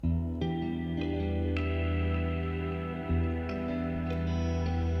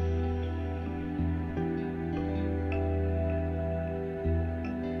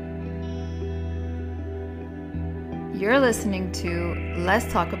You're listening to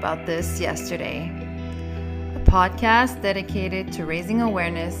Let's Talk About This Yesterday, a podcast dedicated to raising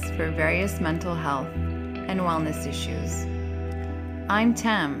awareness for various mental health and wellness issues. I'm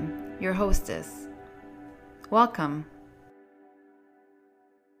Tam, your hostess. Welcome.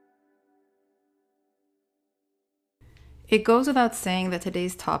 It goes without saying that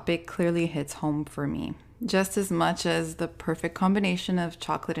today's topic clearly hits home for me, just as much as the perfect combination of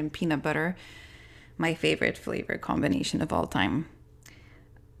chocolate and peanut butter, my favorite flavor combination of all time.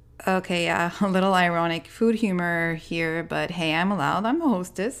 Okay, yeah, a little ironic food humor here, but hey, I'm allowed. I'm a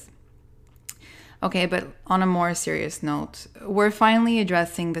hostess. Okay, but on a more serious note, we're finally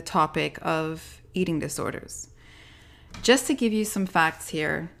addressing the topic of eating disorders. Just to give you some facts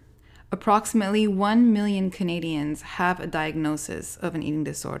here, approximately 1 million Canadians have a diagnosis of an eating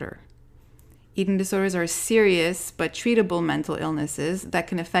disorder. Eating disorders are serious but treatable mental illnesses that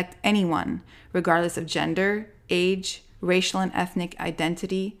can affect anyone, regardless of gender, age, racial and ethnic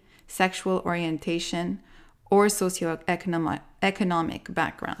identity, sexual orientation, or socioeconomic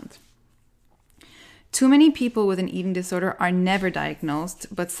background. Too many people with an eating disorder are never diagnosed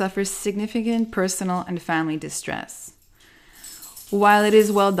but suffer significant personal and family distress. While it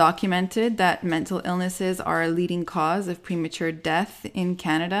is well documented that mental illnesses are a leading cause of premature death in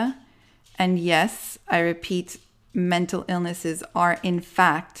Canada, and yes, I repeat, mental illnesses are in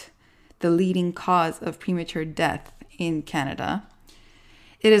fact the leading cause of premature death in Canada,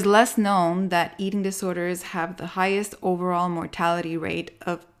 it is less known that eating disorders have the highest overall mortality rate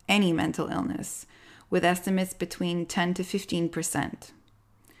of any mental illness, with estimates between 10 to 15%.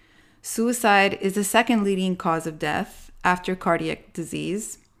 Suicide is the second leading cause of death after cardiac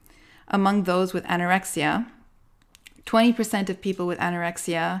disease. Among those with anorexia, 20% of people with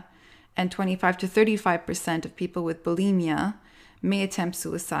anorexia and 25 to 35% of people with bulimia may attempt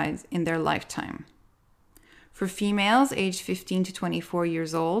suicide in their lifetime. For females aged 15 to 24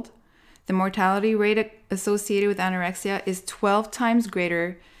 years old, the mortality rate associated with anorexia is 12 times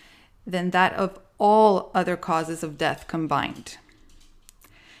greater than that of all other causes of death combined.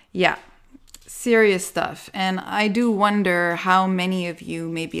 Yeah, serious stuff, and I do wonder how many of you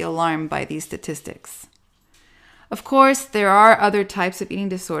may be alarmed by these statistics. Of course, there are other types of eating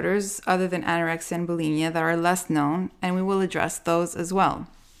disorders other than anorexia and bulimia that are less known, and we will address those as well.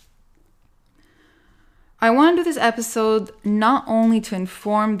 I want to do this episode not only to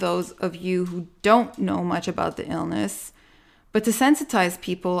inform those of you who don't know much about the illness, but to sensitize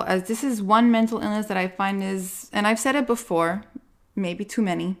people, as this is one mental illness that I find is, and I've said it before, maybe too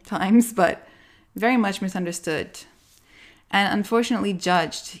many times, but very much misunderstood, and unfortunately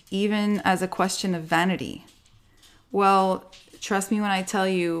judged, even as a question of vanity. Well, trust me when I tell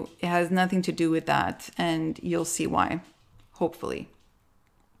you it has nothing to do with that, and you'll see why, hopefully.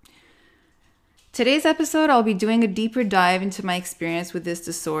 Today's episode, I'll be doing a deeper dive into my experience with this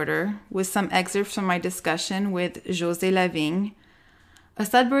disorder, with some excerpts from my discussion with José Lavigne, a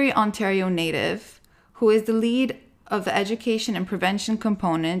Sudbury, Ontario native, who is the lead of the education and prevention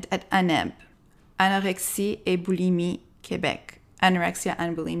component at ANEB, Anorexie et Boulimie Québec, Anorexia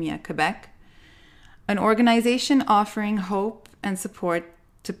and Bulimia Quebec, an organization offering hope and support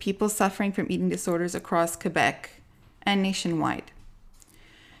to people suffering from eating disorders across Quebec and nationwide.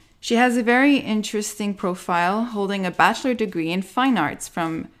 She has a very interesting profile, holding a bachelor degree in fine arts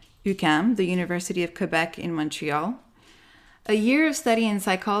from UQAM, the University of Quebec in Montreal, a year of study in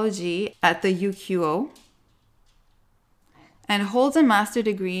psychology at the UQO, and holds a master's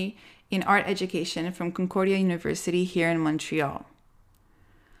degree in art education from Concordia University here in Montreal.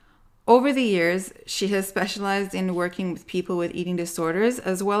 Over the years, she has specialized in working with people with eating disorders,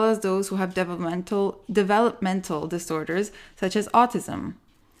 as well as those who have developmental disorders, such as autism.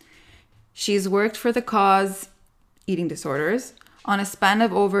 She's worked for the cause eating disorders on a span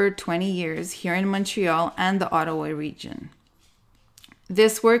of over 20 years here in Montreal and the Ottawa region.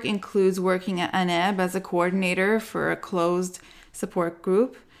 This work includes working at ANEB as a coordinator for a closed support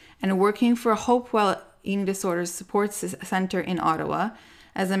group and working for Hopewell Eating Disorders Support Center in Ottawa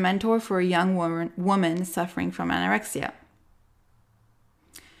as a mentor for a young woman suffering from anorexia.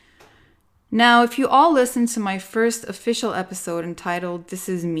 Now, if you all listened to my first official episode entitled This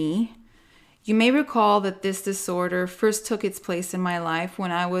Is Me, you may recall that this disorder first took its place in my life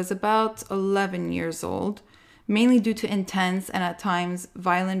when I was about 11 years old, mainly due to intense and at times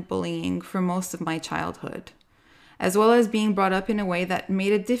violent bullying for most of my childhood, as well as being brought up in a way that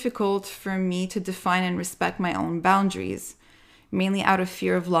made it difficult for me to define and respect my own boundaries, mainly out of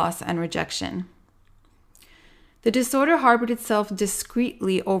fear of loss and rejection. The disorder harbored itself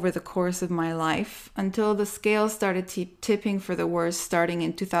discreetly over the course of my life until the scale started tipping for the worst starting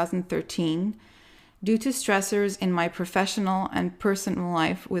in 2013, due to stressors in my professional and personal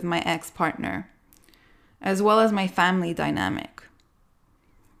life with my ex-partner, as well as my family dynamic.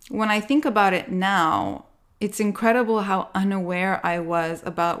 When I think about it now, it's incredible how unaware I was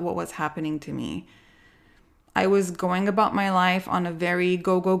about what was happening to me. I was going about my life on a very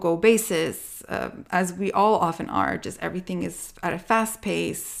go basis, as we all often are. Just everything is at a fast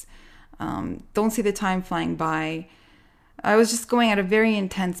pace. Don't see the time flying by. I was just going at a very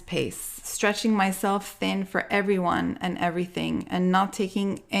intense pace, stretching myself thin for everyone and everything, and not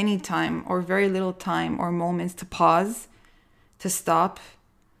taking any time or very little time or moments to pause, to stop,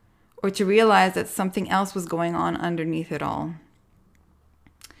 or to realize that something else was going on underneath it all.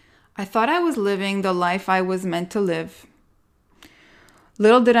 I thought I was living the life I was meant to live.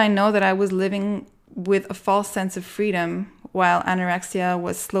 Little did I know that I was living with a false sense of freedom while anorexia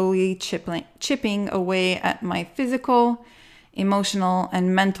was slowly chipping away at my physical, emotional,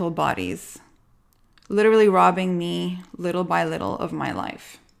 and mental bodies, literally robbing me little by little of my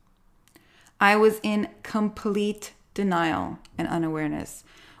life. I was in complete denial and unawareness,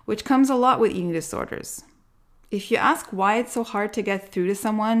 which comes a lot with eating disorders. If you ask why it's so hard to get through to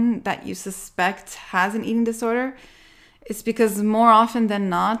someone that you suspect has an eating disorder, it's because more often than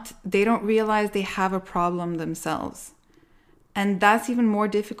not, they don't realize they have a problem themselves. And that's even more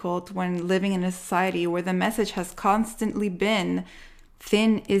difficult when living in a society where the message has constantly been,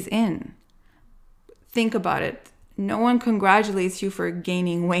 thin is in. Think about it. No one congratulates you for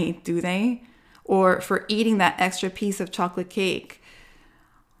gaining weight, do they? Or for eating that extra piece of chocolate cake.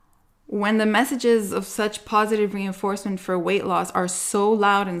 When the messages of such positive reinforcement for weight loss are so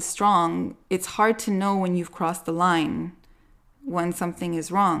loud and strong, it's hard to know when you've crossed the line, when something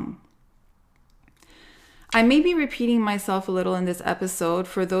is wrong. I may be repeating myself a little in this episode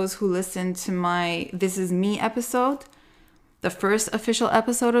for those who listened to my This Is Me episode, the first official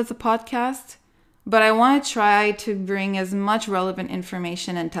episode of the podcast, but I want to try to bring as much relevant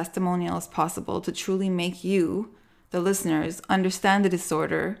information and testimonial as possible to truly make you, the listeners, understand the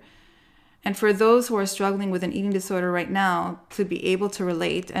disorder, and for those who are struggling with an eating disorder right now to be able to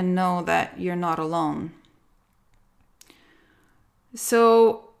relate and know that you're not alone.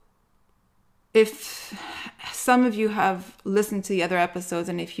 So, if some of you have listened to the other episodes,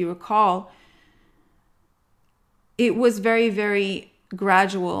 and if you recall, it was very, very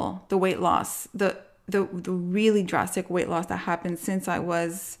gradual, the weight loss, the really drastic weight loss that happened since I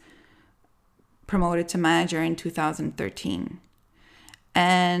was promoted to manager in 2013.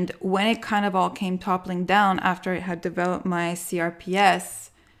 And when it kind of all came toppling down after I had developed my CRPS,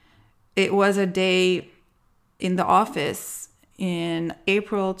 it was a day in the office in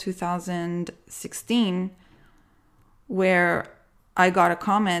April 2016 where I got a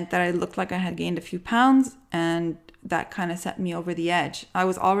comment that I looked like I had gained a few pounds, and that kind of set me over the edge. I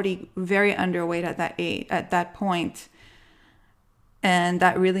was already very underweight at that point, and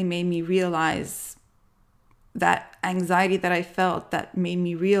that really made me realize that anxiety that I felt, that made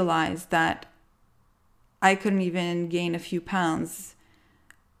me realize that I couldn't even gain a few pounds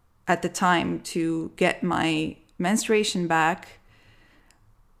at the time to get my menstruation back,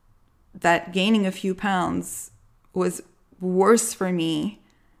 that gaining a few pounds was worse for me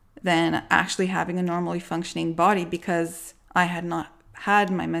than actually having a normally functioning body, because I had not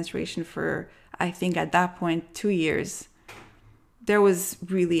had my menstruation for, I think at that point, 2 years.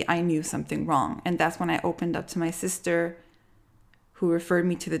 I knew something wrong. And that's when I opened up to my sister, who referred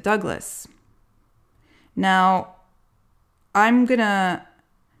me to the Douglas. Now, I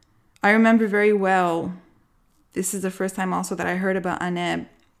remember very well, this is the first time also that I heard about Aneb.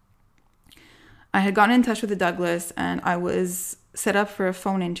 I had gotten in touch with the Douglas and I was set up for a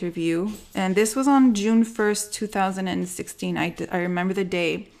phone interview. And this was on June 1st, 2016. I remember the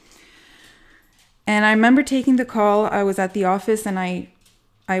day. And I remember taking the call. I was at the office and I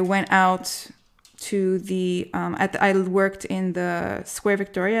went out to the, I worked in the Square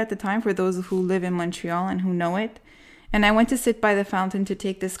Victoria at the time, for those who live in Montreal and who know it. And I went to sit by the fountain to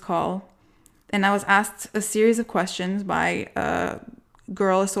take this call. And I was asked a series of questions by a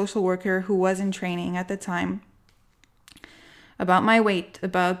girl, a social worker who was in training at the time, about my weight,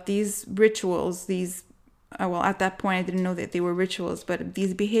 about these rituals, at that point I didn't know that they were rituals, but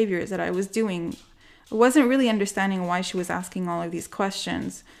these behaviors that I was doing. I wasn't really understanding why she was asking all of these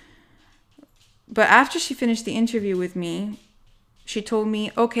questions. But after she finished the interview with me, she told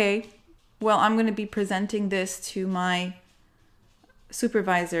me, okay, well, I'm going to be presenting this to my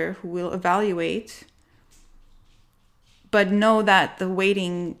supervisor who will evaluate, but know that the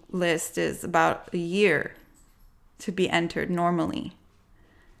waiting list is about a year to be entered normally.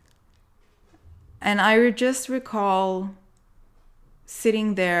 And I just recall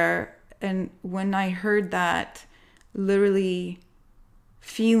sitting there And when I heard that, literally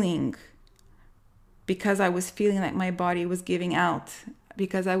feeling, because I was feeling like my body was giving out,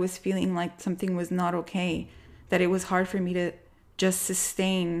 because I was feeling like something was not okay, that it was hard for me to just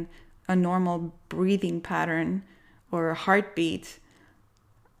sustain a normal breathing pattern or a heartbeat,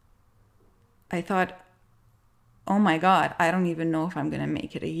 I thought, oh my God, I don't even know if I'm going to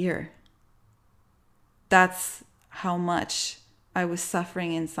make it a year. That's how much I was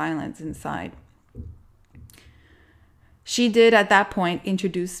suffering in silence inside. She did at that point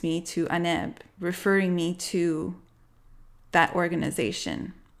introduce me to ANEB, referring me to that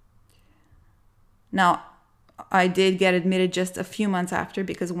organization. Now, I did get admitted just a few months after,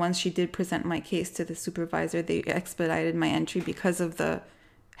 because once she did present my case to the supervisor, they expedited my entry because of the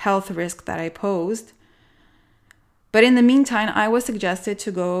health risk that I posed. But in the meantime, I was suggested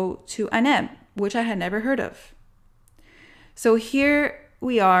to go to ANEB, which I had never heard of. So here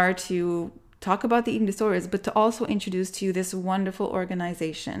we are to talk about the eating disorders, but to also introduce to you this wonderful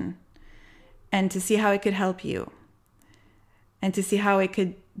organization and to see how it could help you and to see how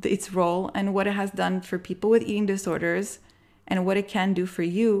its role and what it has done for people with eating disorders and what it can do for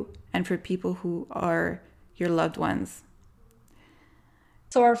you and for people who are your loved ones.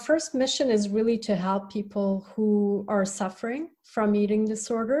 So our first mission is really to help people who are suffering from eating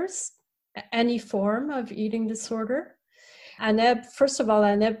disorders, any form of eating disorder. ANEB, first of all,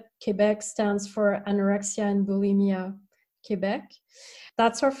 ANEB Quebec stands for Anorexia and Bulimia Quebec.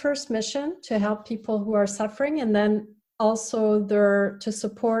 That's our first mission, to help people who are suffering, and then also to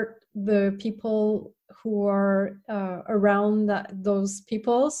support the people who are around those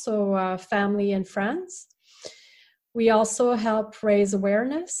people, so family and friends. We also help raise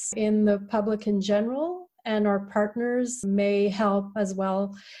awareness in the public in general, and our partners may help as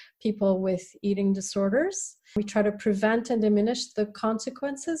well people with eating disorders. We try to prevent and diminish the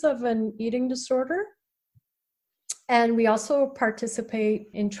consequences of an eating disorder. And we also participate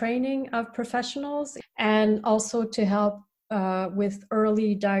in training of professionals, and also to help with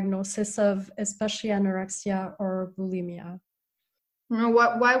early diagnosis of especially anorexia or bulimia.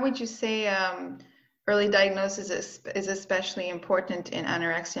 Why would you say early diagnosis is especially important in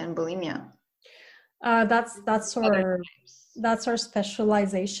anorexia and bulimia? That's our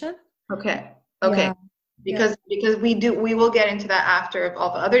specialization. Okay. Yeah. Because we will get into that after of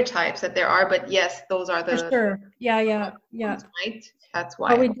all the other types that there are, but yes, those are the For sure. Yeah. Right. That's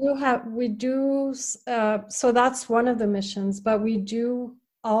why. So that's one of the missions, but we do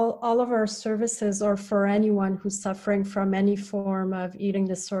all of our services are for anyone who's suffering from any form of eating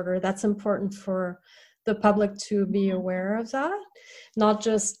disorder. That's important for the public to be aware of that, not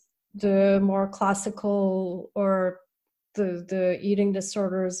just the more classical or the eating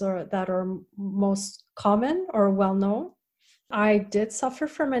disorders that are most common or well known. I did suffer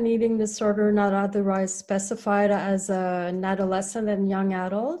from an eating disorder not otherwise specified as an adolescent and young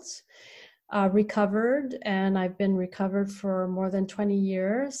adult. Recovered, and I've been recovered for more than 20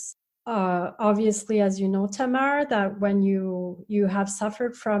 years. Obviously, as you know, Tamar, that when you have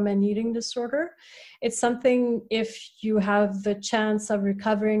suffered from an eating disorder, it's something, if you have the chance of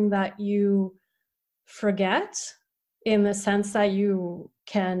recovering, that you forget, in the sense that you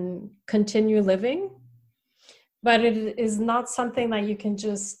can continue living, but it is not something that you can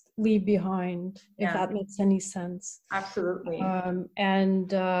just leave behind, if that makes any sense. Absolutely.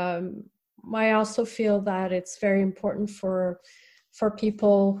 I also feel that it's very important for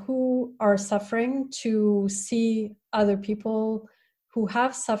people who are suffering to see other people who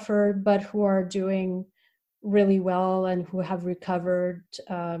have suffered but who are doing really well and who have recovered,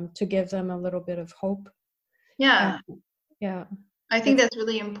 to give them a little bit of hope. Yeah. Yeah. I think that's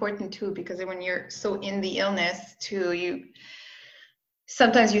really important too, because when you're so in the illness too,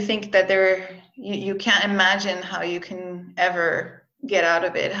 sometimes you think that you can't imagine how you can ever get out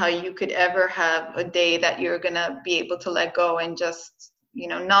of it, how you could ever have a day that you're gonna be able to let go and just,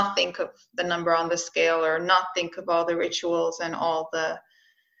 not think of the number on the scale, or not think of all the rituals and all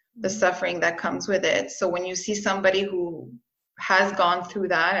the suffering that comes with it. So when you see somebody who has gone through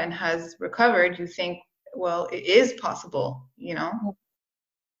that and has recovered, you think, well, it is possible,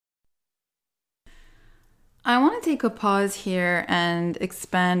 I want to take a pause here and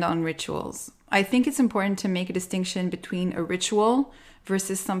expand on rituals. I think it's important to make a distinction between a ritual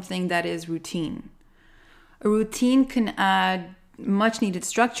versus something that is routine. A routine can add much needed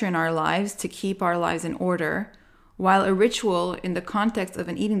structure in our lives to keep our lives in order, while a ritual in the context of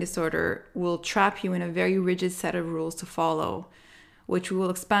an eating disorder will trap you in a very rigid set of rules to follow, which we will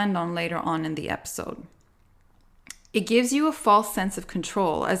expand on later on in the episode. It gives you a false sense of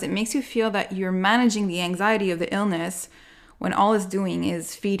control, as it makes you feel that you're managing the anxiety of the illness when all it's doing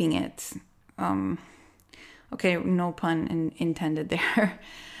is feeding it. Okay, no pun intended there.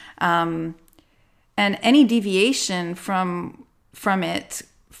 And any deviation from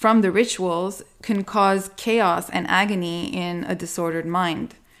the rituals can cause chaos and agony in a disordered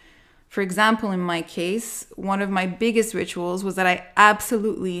mind. For example, in my case, one of my biggest rituals was that I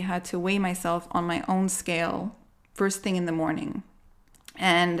absolutely had to weigh myself on my own scale first thing in the morning.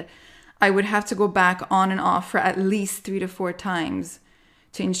 And I would have to go back on and off for at least 3 to 4 times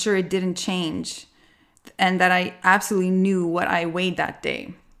to ensure it didn't change and that I absolutely knew what I weighed that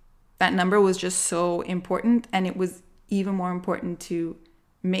day. That number was just so important, and it was even more important to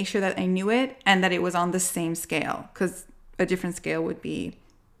make sure that I knew it and that it was on the same scale, because a different scale would be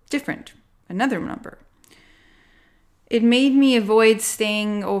different, another number. It made me avoid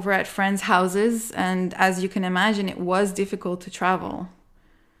staying over at friends' houses, and as you can imagine, it was difficult to travel.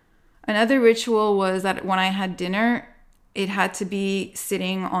 Another ritual was that when I had dinner, it had to be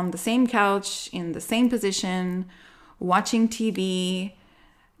sitting on the same couch, in the same position, watching TV,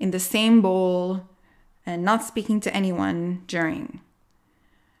 in the same bowl, and not speaking to anyone during.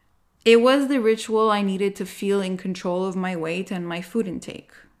 It was the ritual I needed to feel in control of my weight and my food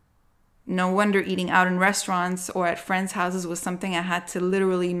intake. No wonder eating out in restaurants or at friends' houses was something I had to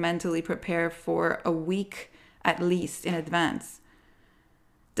literally mentally prepare for a week at least in advance.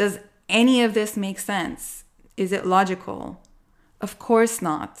 Does any of this make sense? Is it logical? Of course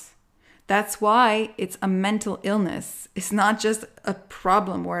not. That's why it's a mental illness. It's not just a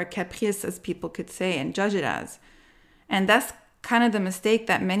problem or a caprice, as people could say and judge it as. And that's kind of the mistake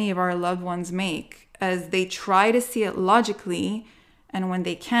that many of our loved ones make, as they try to see it logically, and when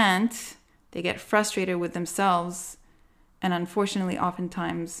they can't, they get frustrated with themselves and unfortunately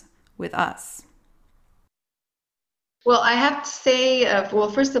oftentimes with us. Well, I have to say,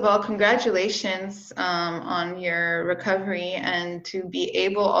 first of all, congratulations on your recovery, and to be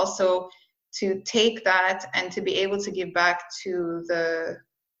able also to take that and to be able to give back to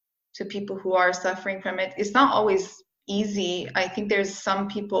people who are suffering from it. It's not always easy. I think there's some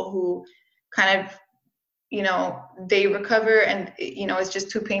people who kind of, they recover and, it's just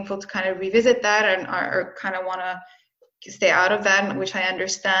too painful to kind of revisit that and or kind of want to stay out of that, which I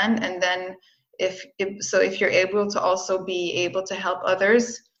understand. And then if you're able to also be able to help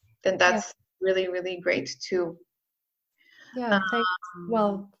others, then that's really, really great too. Yeah, thanks.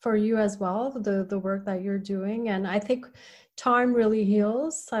 Well, for you as well, the work that you're doing. And I think time really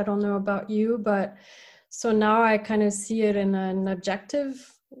heals. I don't know about you, but so now I kind of see it in an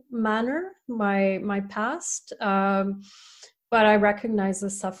objective manner, my past. But I recognize the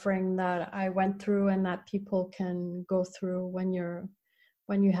suffering that I went through and that people can go through when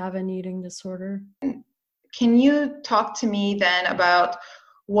you have an eating disorder. Can you talk to me then about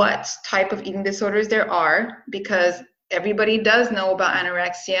what type of eating disorders there are? Because everybody does know about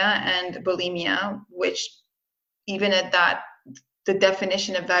anorexia and bulimia, which even at that, the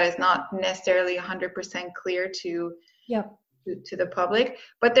definition of that is not necessarily 100% clear to the public.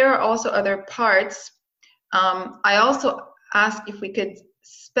 But there are also other parts. I also asked if we could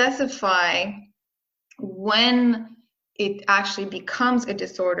specify when it actually becomes a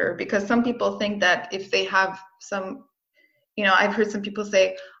disorder, because some people think that if they have some, I've heard some people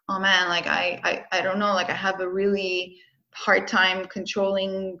say, oh man, like I don't know, like I have a really hard time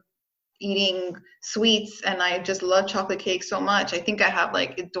controlling eating sweets and I just love chocolate cake so much. I think I have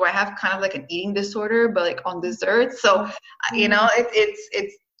do I have kind of like an eating disorder, but like on dessert? So,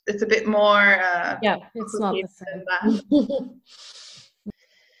 it's a bit more it's not the same.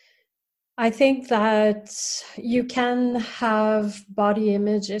 I think that you can have body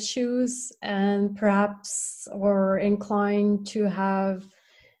image issues and perhaps or inclined to have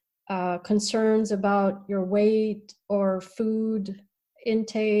concerns about your weight or food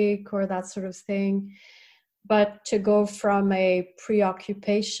intake or that sort of thing. But to go from a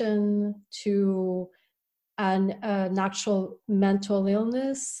preoccupation to an actual mental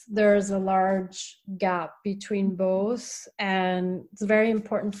illness, there's a large gap between both. And it's very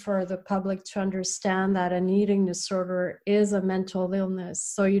important for the public to understand that an eating disorder is a mental illness.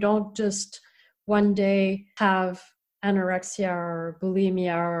 So you don't just one day have anorexia or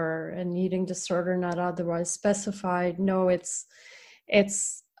bulimia or an eating disorder not otherwise specified. No, it's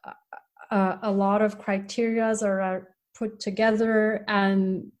a lot of criterias are put together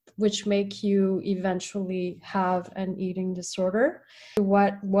and which make you eventually have an eating disorder.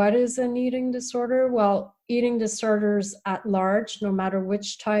 What is an eating disorder? Well, eating disorders at large, no matter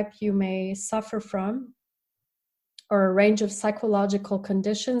which type you may suffer from, are a range of psychological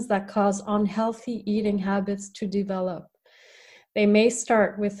conditions that cause unhealthy eating habits to develop. They may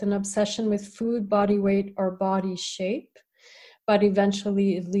start with an obsession with food, body weight, or body shape. but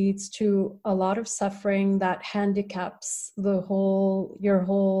eventually it leads to a lot of suffering that handicaps your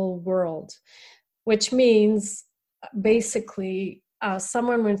whole world, which means basically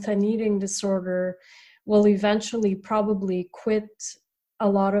someone with an eating disorder will eventually probably quit a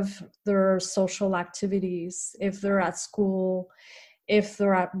lot of their social activities. If they're at school, if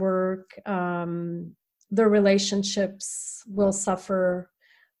they're at work, their relationships will suffer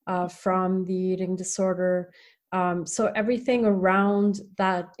from the eating disorder. So everything around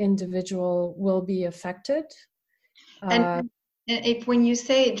that individual will be affected. And if, when you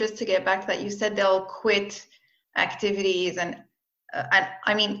say, just to get back to that, you said they'll quit activities, and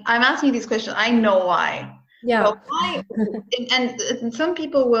I mean, I'm asking you these questions, I know why. Yeah. But why? And some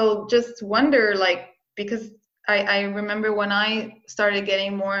people will just wonder, like, because I remember when I started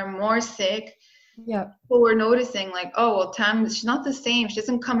getting more and more sick, yeah, people were noticing, like, oh, well, Tam, she's not the same. She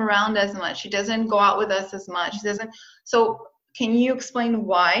doesn't come around as much. She doesn't go out with us as much. She doesn't. So can you explain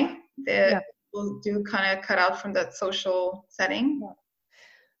why people do kind of cut out from that social setting?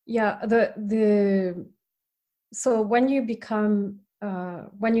 Yeah. So when you become,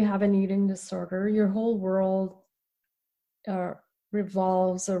 when you have an eating disorder, your whole world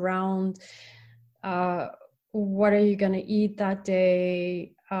revolves around what are you going to eat that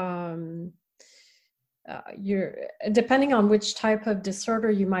day. You're, depending on which type of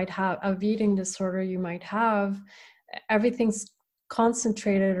disorder you might have, of eating disorder you might have, everything's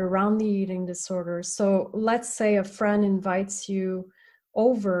concentrated around the eating disorder. So let's say a friend invites you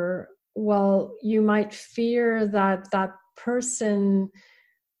over, well, you might fear that that person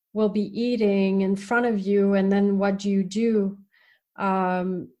will be eating in front of you, and then what do?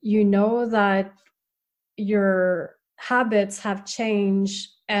 You know that your habits have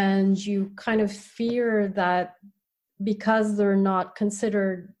changed, and you kind of fear that because they're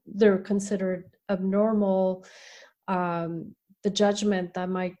considered abnormal, the judgment that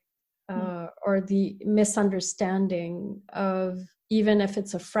might or the misunderstanding of, even if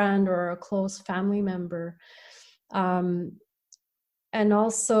it's a friend or a close family member. And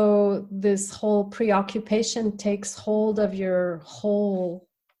also this whole preoccupation takes hold of your whole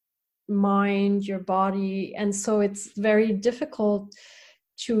mind, your body, and so it's very difficult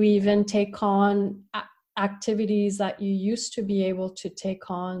to even take on activities that you used to be able to take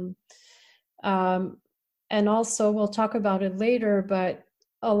on. And also, we'll talk about it later, but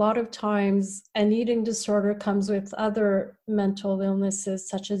a lot of times an eating disorder comes with other mental illnesses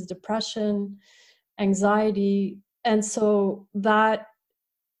such as depression, anxiety, and so that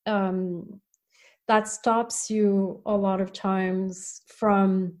stops you a lot of times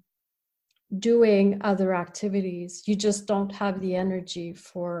from doing other activities. You just don't have the energy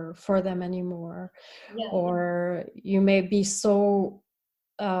for them anymore. Yeah. Or you may be so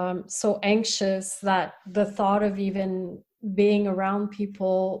anxious that the thought of even being around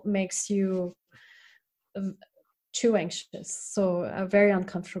people makes you too anxious, so very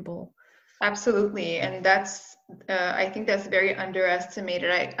uncomfortable. Absolutely. And that's I think that's very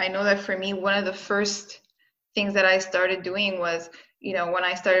underestimated. I know that for me, one of the first things that I started doing was, you know, when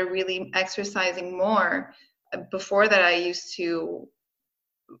I started really exercising more. Before that, I used to,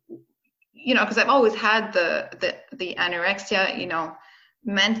 you know, because I've always had the anorexia, you know,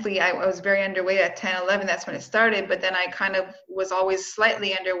 mentally I was very underweight at 10, 11. That's when it started. But then I kind of was always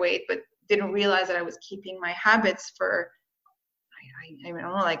slightly underweight, but didn't realize that I was keeping my habits for, I don't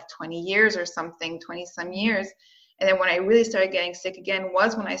know, like 20 years or something, 20 some years. And then when I really started getting sick again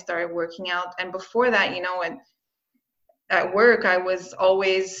was when I started working out. And before that, you know, at work, I was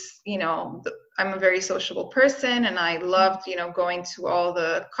always, you know, I'm a very sociable person, and I loved, you know, going to all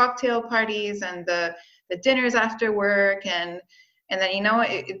the cocktail parties and the dinners after work. And then, you know,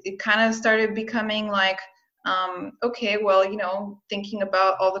 it kind of started becoming like, okay, well, you know, thinking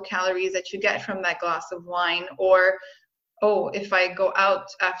about all the calories that you get from that glass of wine, or, oh, if I go out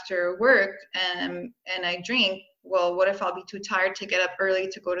after work and I drink, well, what if I'll be too tired to get up early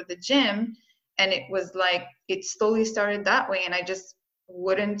to go to the gym? And it was like, it slowly started that way. And I just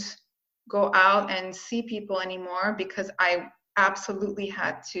wouldn't go out and see people anymore because I absolutely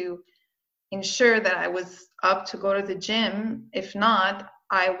had to ensure that I was up to go to the gym. If not,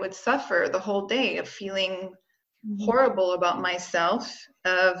 I would suffer the whole day of feeling horrible about myself,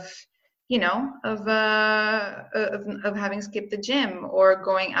 of, you know, of having skipped the gym or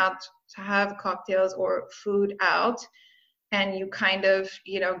going out to have cocktails or food out. And you kind of,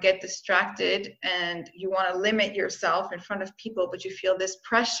 you know, get distracted and you want to limit yourself in front of people, but you feel this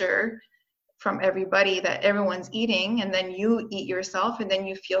pressure from everybody that everyone's eating, and then you eat yourself and then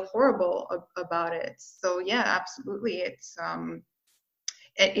you feel horrible about it. So yeah, absolutely.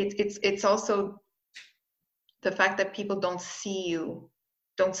 It's also the fact that people don't see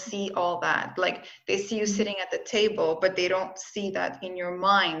all that. Like they see you sitting at the table, but they don't see that in your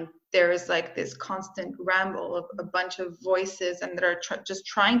mind there is like this constant ramble of a bunch of voices, and that are just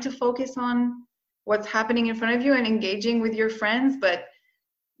trying to focus on what's happening in front of you and engaging with your friends, but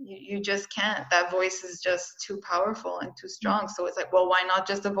you just can't. That voice is just too powerful and too strong. So it's like, well, why not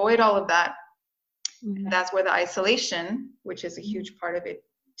just avoid all of that? And that's where the isolation, which is a huge part of it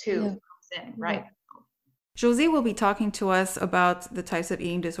too, comes in, right? Josée will be talking to us about the types of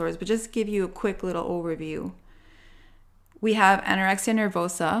eating disorders, but just give you a quick little overview. We have anorexia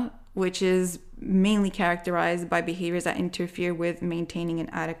nervosa, which is mainly characterized by behaviors that interfere with maintaining an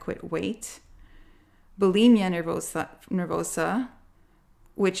adequate weight. Bulimia nervosa,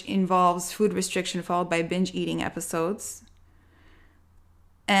 which involves food restriction followed by binge eating episodes.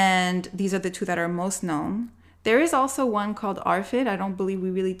 And these are the two that are most known. There is also one called ARFID. I don't believe we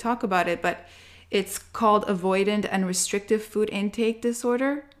really talk about it, but it's called avoidant and restrictive food intake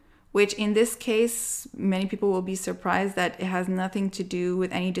disorder, which in this case, many people will be surprised that it has nothing to do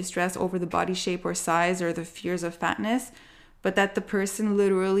with any distress over the body shape or size or the fears of fatness, but that the person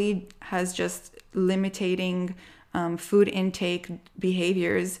literally has just limiting food intake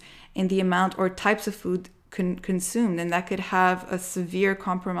behaviors in the amount or types of food consumed, and that could have a severe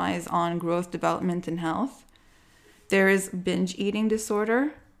compromise on growth, development, and health. There is binge eating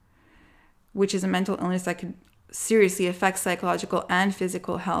disorder, which is a mental illness that could seriously affect psychological and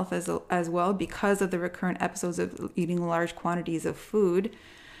physical health as well because of the recurrent episodes of eating large quantities of food.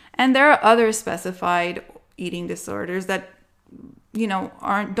 And there are other specified eating disorders that,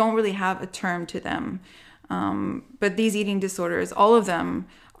 don't really have a term to them. But these eating disorders, all of them,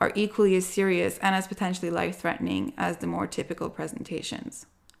 are equally as serious and as potentially life-threatening as the more typical presentations.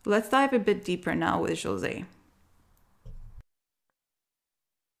 Let's dive a bit deeper now with Josée.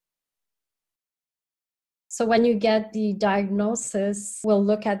 So when you get the diagnosis, we'll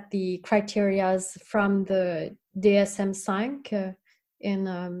look at the criteria from the DSM-5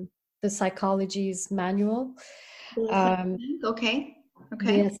 in the psychology's manual. Okay.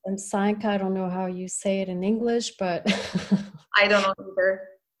 DSM-5, I don't know how you say it in English, but... I don't know either.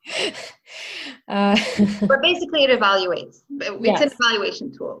 But basically it evaluates. It's an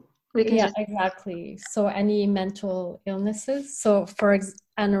evaluation tool. Exactly. So any mental illnesses. So for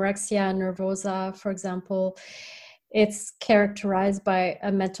anorexia nervosa, for example, it's characterized by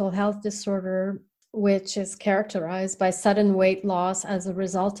a mental health disorder, which is characterized by sudden weight loss as a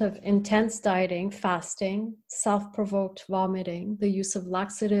result of intense dieting, fasting, self-provoked vomiting, the use of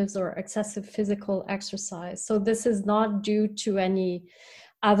laxatives, or excessive physical exercise. So this is not due to any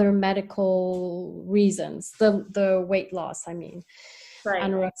other medical reasons, the weight loss, I mean. Right.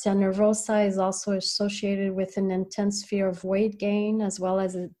 Anorexia nervosa is also associated with an intense fear of weight gain as well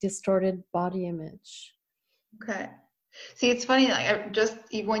as a distorted body image. Okay. See, it's funny, like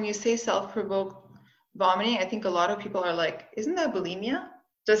when you say self-provoked vomiting, I think a lot of people are like, isn't that bulimia?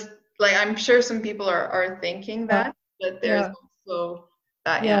 Just like, I'm sure some people are thinking that, but there's also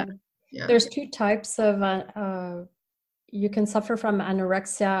that, There's two types of, you can suffer from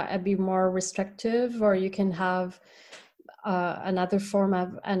anorexia and be more restrictive, or you can have another form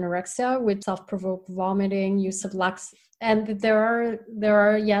of anorexia with self-provoked vomiting, use of and there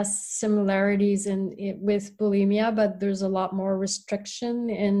are similarities with bulimia, but there's a lot more restriction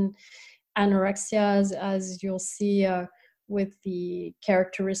in anorexia, as you'll see with the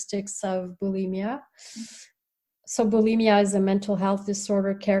characteristics of bulimia. So bulimia is a mental health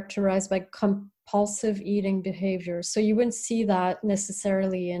disorder characterized by compulsive eating behavior. So you wouldn't see that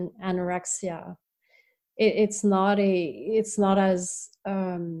necessarily in anorexia. It's not as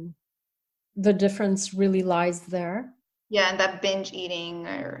the difference really lies there. Yeah, and that binge eating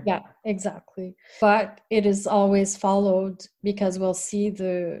Yeah, exactly. But it is always followed, because we'll see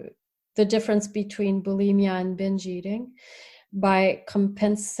the difference between bulimia and binge eating by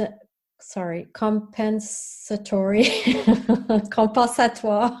compensatoire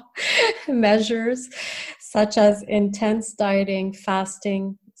measures such as intense dieting,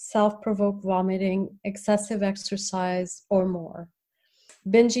 fasting, self-provoked vomiting, excessive exercise, or more.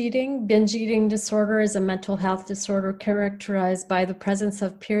 Binge eating disorder is a mental health disorder characterized by the presence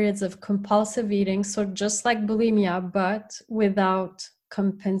of periods of compulsive eating, so just like bulimia, but without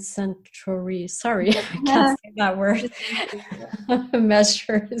compensatory, I can't say that word,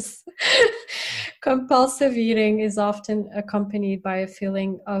 measures. Compulsive eating is often accompanied by a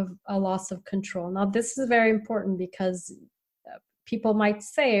feeling of a loss of control. Now, this is very important because people might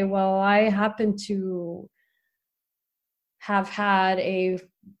say, well, I happen to have had a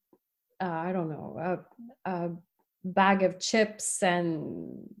bag of chips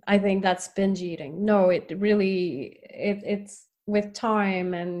and I think that's binge eating. No, it really, it's with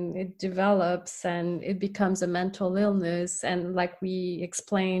time and it develops and it becomes a mental illness. And like we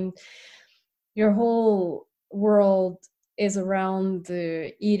explained, your whole world is around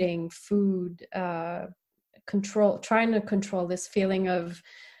the eating, food, control, trying to control this feeling of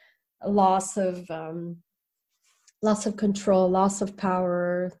loss of loss of control, loss of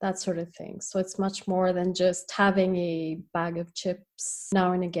power, that sort of thing. So it's much more than just having a bag of chips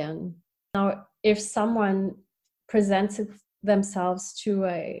now and again. Now, if someone presents themselves to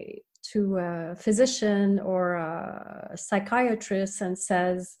a physician or a psychiatrist and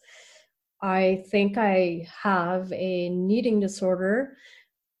says, I think I have an eating disorder,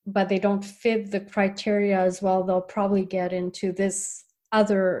 but they don't fit the criteria as well, they'll probably get into this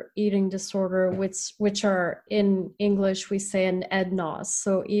other eating disorder, which are in English, we say an EDNOS.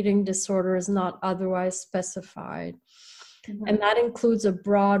 So eating disorder is not otherwise specified. Mm-hmm. And that includes a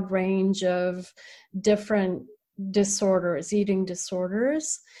broad range of different disorders, eating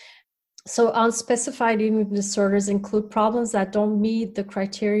disorders. So unspecified eating disorders include problems that don't meet the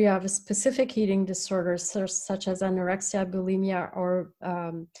criteria of a specific eating disorder, such as anorexia, bulimia, or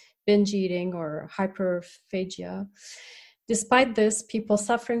binge eating or hyperphagia. Despite this, people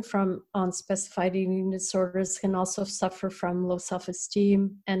suffering from unspecified eating disorders can also suffer from low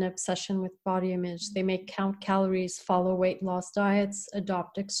self-esteem and obsession with body image. They may count calories, follow weight loss diets,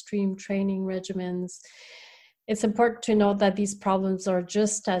 adopt extreme training regimens. It's important to note that these problems are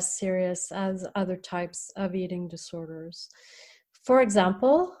just as serious as other types of eating disorders. For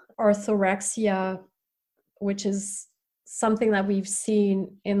example, orthorexia, which is something that we've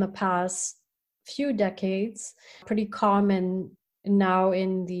seen in the past few decades, pretty common now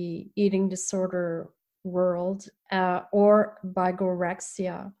in the eating disorder world, or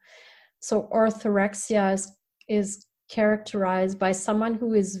bigorexia. So orthorexia is characterized by someone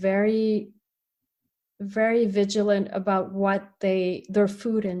who is very vigilant about what their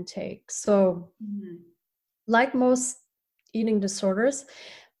food intake. So like most eating disorders,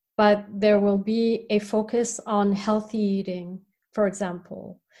 but there will be a focus on healthy eating, for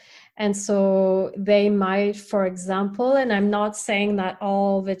example. And so they might, for example, and I'm not saying that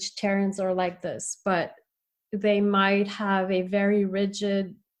all vegetarians are like this, but they might have a very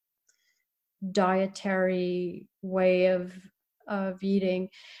rigid dietary way of eating,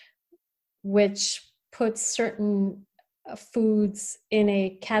 which puts certain foods in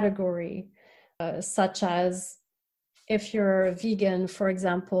a category, such as if you're a vegan, for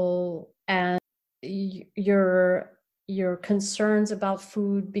example, and your concerns about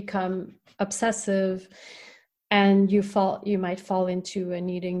food become obsessive, and you might fall into an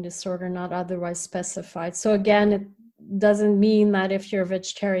eating disorder not otherwise specified. So again, it doesn't mean that if you're a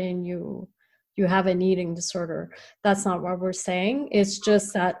vegetarian you have an eating disorder. That's not what we're saying. It's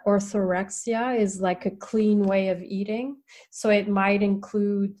just that orthorexia is like a clean way of eating. So it might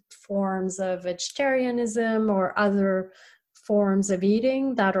include forms of vegetarianism or other forms of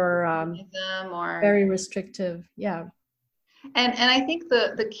eating that are very restrictive. Yeah. And I think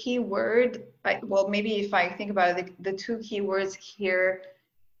the key word, well, maybe if I think about it, the two key words here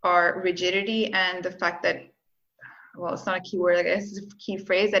are rigidity and the fact that, well, it's not a key word, I guess it's a key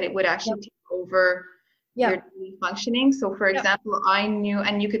phrase, that it would actually take over your daily functioning. So for example, I knew,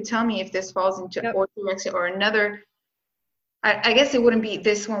 and you could tell me if this falls into orthorexia or another, I guess it wouldn't be,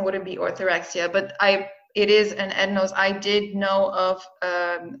 this one wouldn't be orthorexia, but it is an EDNOS. I did know of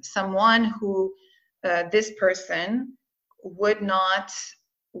someone who, this person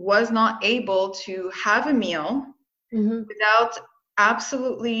was not able to have a meal without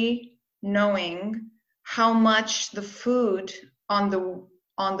absolutely knowing how much the food on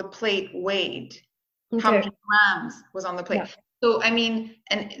the plate weighed, how many grams was on the plate. So I mean,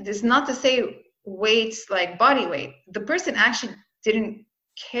 and this is not to say weights like body weight. The person actually didn't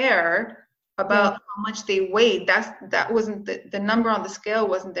care about how much they weighed. That wasn't the number on the scale,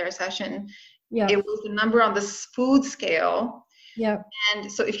 wasn't their session. It was the number on the food scale.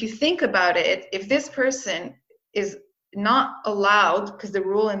 And so if you think about it, if this person is not allowed, because the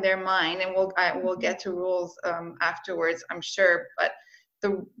rule in their mind, and we'll get to rules afterwards, I'm sure, but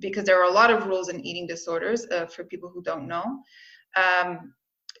because there are a lot of rules in eating disorders for people who don't know,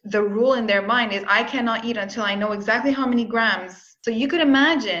 the rule in their mind is I cannot eat until I know exactly how many grams. So you could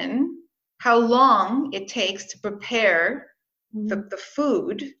imagine how long it takes to prepare the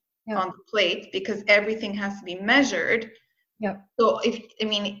food on the plate, because everything has to be measured. So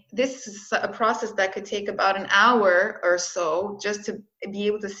this is a process that could take about an hour or so just to be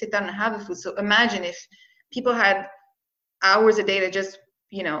able to sit down and have the food. So imagine if people had hours a day to just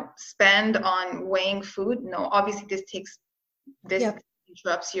spend on weighing food. No, obviously this Yep.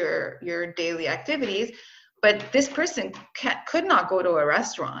 interrupts your daily activities, but this person could not go to a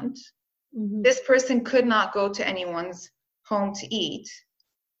restaurant. Mhm. This person could not go to anyone's home to eat.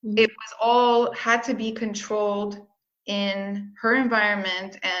 Mhm. It was all had to be controlled in her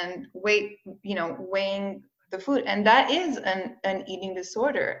environment and weighing the food, and that is an eating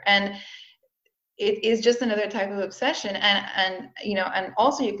disorder, and it is just another type of obsession. And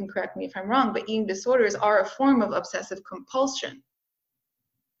also, you can correct me if I'm wrong, but eating disorders are a form of obsessive compulsion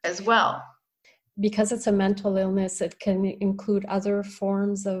as well. Because it's a mental illness, it can include other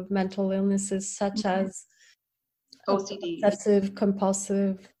forms of mental illnesses such as OCD. obsessive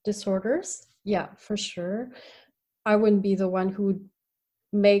compulsive disorders. Yeah, for sure. I wouldn't be the one who would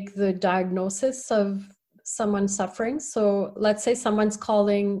make the diagnosis of someone suffering. So let's say someone's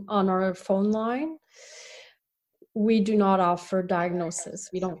calling on our phone line. We do not offer diagnosis.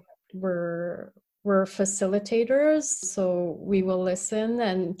 We're facilitators, so we will listen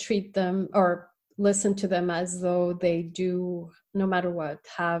and treat them or listen to them as though they do, no matter what,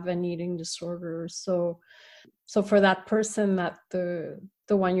 have an eating disorder. So for that person, that the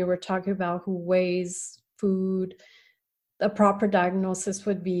one you were talking about who weighs food, a proper diagnosis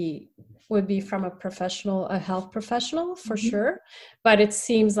would be from a health professional for sure. But it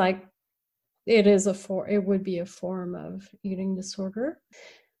seems like it would be a form of eating disorder.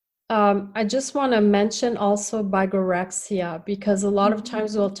 I just want to mention also bigorexia, because a lot of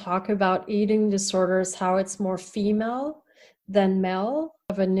times we'll talk about eating disorders, how it's more female than male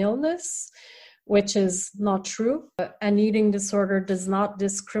of an illness, which is not true. An eating disorder does not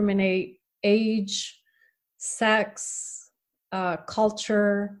discriminate age, sex,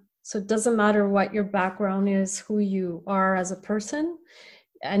 culture. So it doesn't matter what your background is, who you are as a person.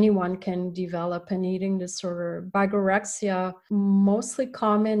 Anyone can develop an eating disorder. Bigorexia, mostly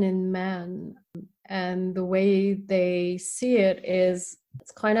common in men. And the way they see it is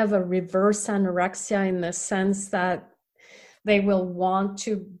it's kind of a reverse anorexia, in the sense that they will want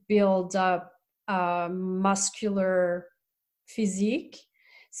to build up a muscular physique.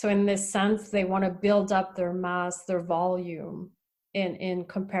 So in this sense, they want to build up their mass, their volume, in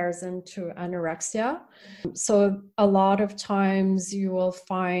comparison to anorexia. So a lot of times you will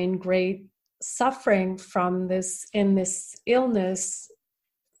find great suffering from this in this illness,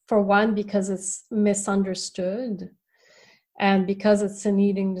 for one, because it's misunderstood, and because it's an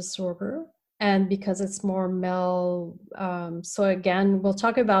eating disorder, and because it's more male. So again, we'll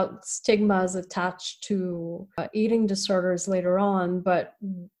talk about stigmas attached to eating disorders later on, but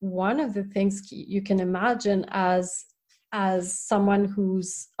one of the things you can imagine as someone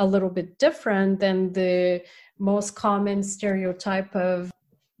who's a little bit different than the most common stereotype of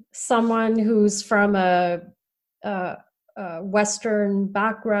someone who's from a Western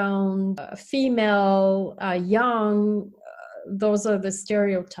background, female, young. Those are the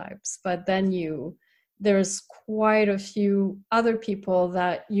stereotypes. But then there's quite a few other people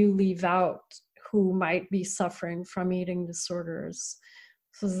that you leave out who might be suffering from eating disorders.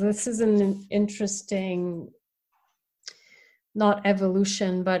 So this is an interesting, not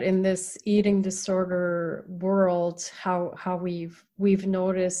evolution, but in this eating disorder world, how we've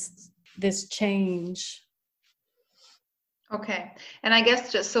noticed this change. Okay. And I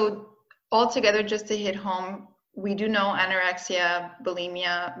guess just so altogether, just to hit home, we do know anorexia,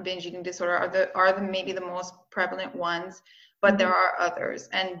 bulimia, binge eating disorder are the maybe the most prevalent ones, but there are others,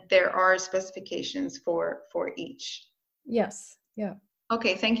 and there are specifications for each. Yes. Yeah.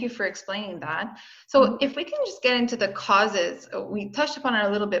 Okay, thank you for explaining that. So if we can just get into the causes, we touched upon it a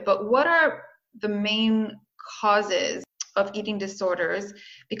little bit, but what are the main causes of eating disorders?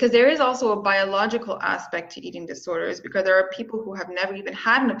 Because there is also a biological aspect to eating disorders, because there are people who have never even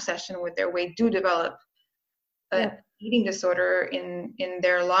had an obsession with their weight do develop an eating disorder in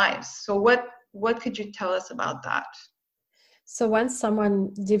their lives. So what could you tell us about that? So when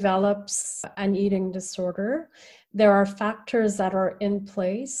someone develops an eating disorder, there are factors that are in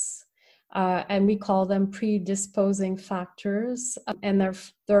place, and we call them predisposing factors. And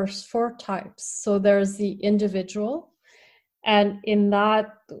there's 4 types. So there's the individual, and in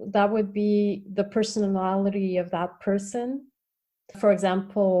that would be the personality of that person. For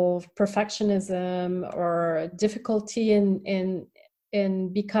example, perfectionism or difficulty in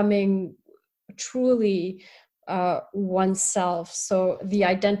becoming truly oneself. So the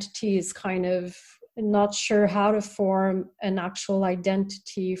identity is kind of not sure how to form an actual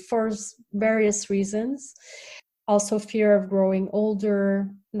identity for various reasons. Also fear of growing older,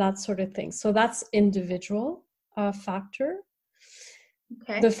 that sort of thing. So that's individual factor.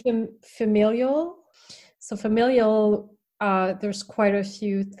 Okay. The familial. So familial there's quite a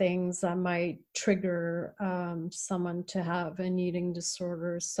few things that might trigger someone to have an eating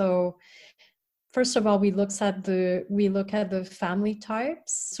disorder. So first of all, we look at the family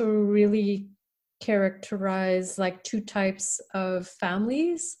types. So really characterize like two types of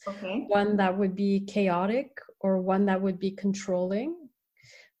families. Okay. One that would be chaotic or one that would be controlling.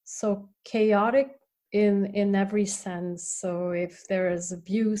 So chaotic in every sense. So if there is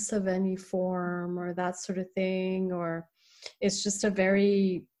abuse of any form or that sort of thing, or it's just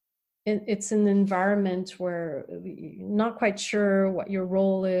it's an environment where you're not quite sure what your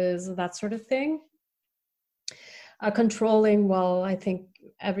role is, that sort of thing. Controlling, well, I think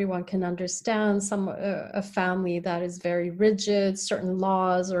everyone can understand a family that is very rigid, certain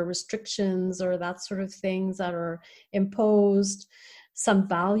laws or restrictions or that sort of things that are imposed. Some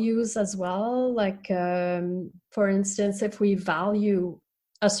values as well, like for instance, if we value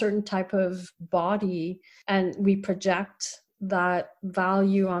a certain type of body and we project that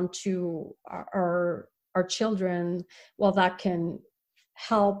value onto our children, well, that can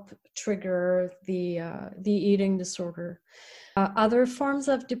help trigger the eating disorder. Other forms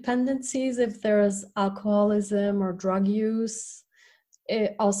of dependencies, if there is alcoholism or drug use,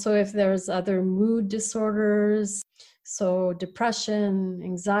 also if there's other mood disorders, so depression,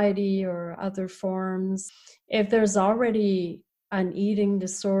 anxiety, or other forms. If there's already an eating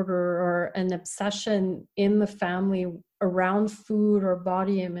disorder or an obsession in the family around food or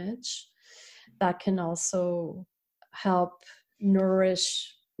body image, that can also help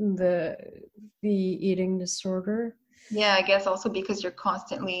nourish the eating disorder. Yeah, I guess also because you're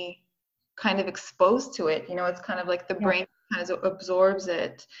constantly kind of exposed to it. It's kind of like the brain kind of absorbs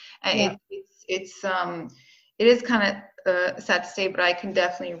it, and it is kind of sad to say, but I can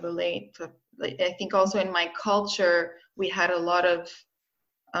definitely relate. I think also in my culture we had a lot of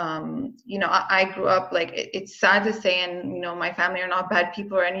I grew up, like, it's sad to say, and my family are not bad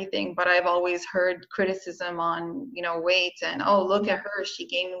people or anything, but I've always heard criticism on weight, and oh, look at her, she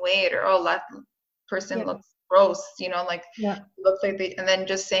gained weight, or oh, that person looks gross, like looks like they, and then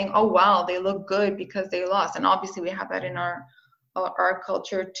just saying, oh wow, they look good because they lost. And obviously we have that in our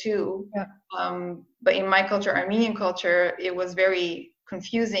culture too. But in my culture, Armenian culture, it was very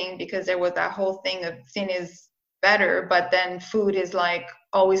confusing because there was that whole thing of thin is better, but then food is like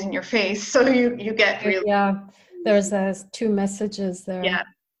always in your face, so you get really there's two messages there.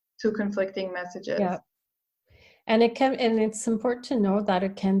 Two conflicting messages. And it's important to know that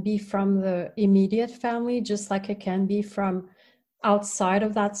it can be from the immediate family, just like it can be from outside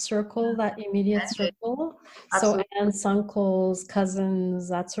of that circle, that immediate circle. Absolutely. So aunts, uncles, cousins,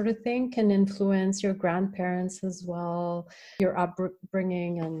 that sort of thing can influence your grandparents as well, your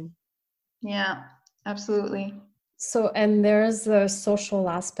upbringing. And absolutely. So, and there's a social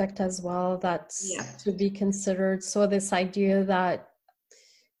aspect as well that's to be considered. So this idea that,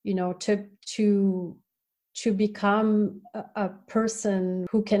 to become a person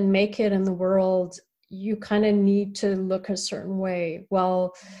who can make it in the world, you kind of need to look a certain way.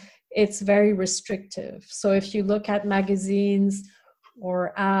 Well, it's very restrictive. So if you look at magazines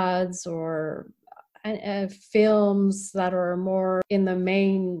or ads or films that are more in the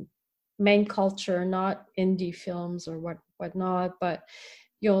main culture, not indie films or whatnot, but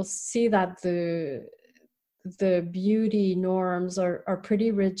you'll see that the beauty norms are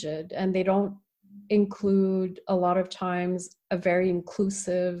pretty rigid, and they don't include a lot of times a very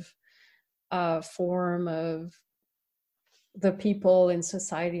inclusive form of the people in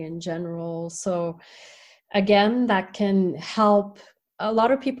society in general. So again, that can help. A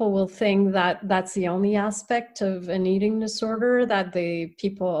lot of people will think that that's the only aspect of an eating disorder, that the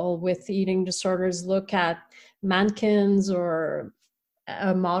people with eating disorders look at mannequins or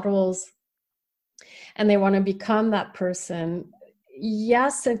models and they want to become that person.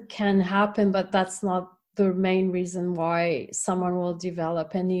 Yes, it can happen, but that's not the main reason why someone will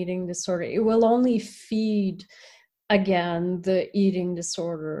develop an eating disorder. It will only feed, again, the eating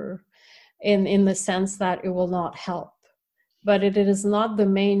disorder in the sense that it will not help. But it is not the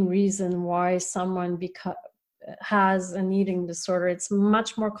main reason why someone has an eating disorder. It's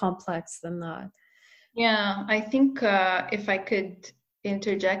much more complex than that. Yeah, I think if I could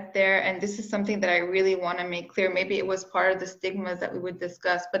interject there, and this is something that I really want to make clear, maybe it was part of the stigmas that we would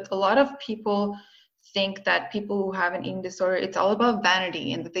discuss, but a lot of people think that people who have an eating disorder, it's all about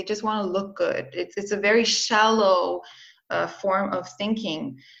vanity and that they just want to look good. It's a very shallow form of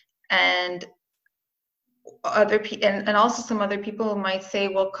thinking. And and also some other people might say,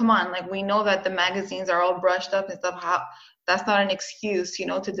 well, come on, like, we know that the magazines are all brushed up and stuff. That's not an excuse,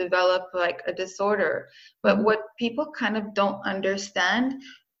 to develop like a disorder. But what people kind of don't understand,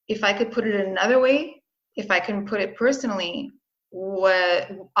 if I could put it another way, if I can put it personally, what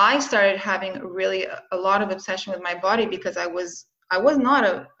I started having really a lot of obsession with my body, because I was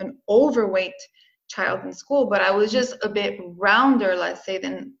not an overweight child in school, but I was just a bit rounder, let's say,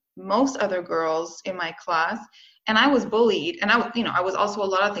 than most other girls in my class. And I was bullied, and I was also a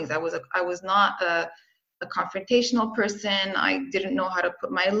lot of things. I was not a confrontational person. I didn't know how to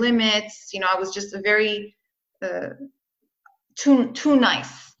put my limits. I was just a very too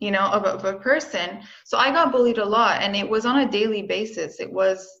nice, of a person. So I got bullied a lot, and it was on a daily basis. It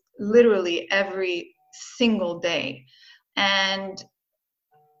was literally every single day. And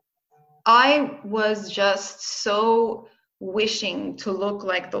I was just so wishing to look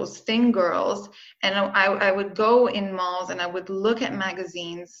like those thin girls. And I would go in malls and I would look at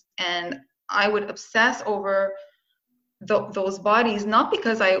magazines, and I would obsess over those bodies, not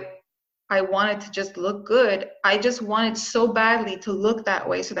because I wanted to just look good. I just wanted so badly to look that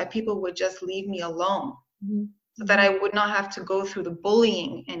way so that people would just leave me alone, so that I would not have to go through the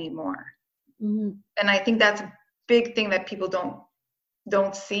bullying anymore. And I think that's a big thing that people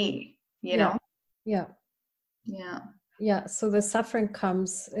don't see, know? Yeah. So the suffering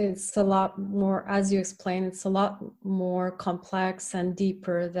it's a lot more, as you explained, it's a lot more complex and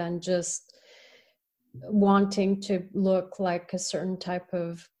deeper than just wanting to look like a certain type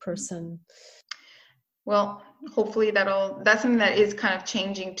of person. Well, hopefully that's something that is kind of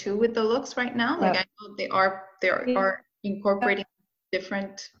changing too with the looks right now. Like, I know they are incorporating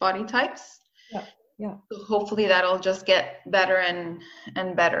different body types. So hopefully that'll just get better and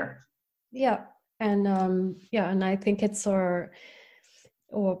better. And I think it's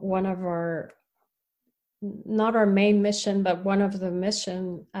one of our, not our main mission, but one of the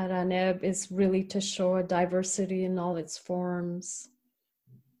mission at ANEB is really to show a diversity in all its forms.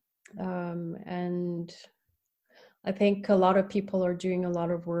 And I think a lot of people are doing a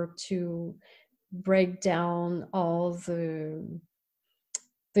lot of work to break down all the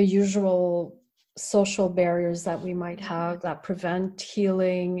usual social barriers that we might have that prevent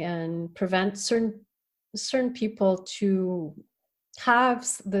healing and prevent certain people to have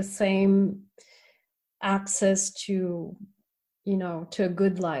the same access to to a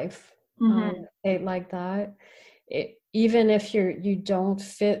good life, like that. Even if you don't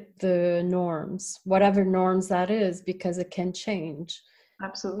fit the norms, whatever norms that is, because it can change.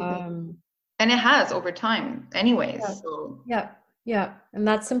 Absolutely. And it has over time anyways. And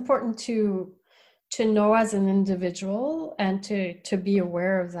that's important to know as an individual, and to be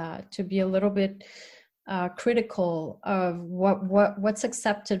aware of that, to be a little bit critical of what's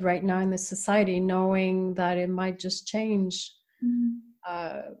accepted right now in the society, knowing that it might just change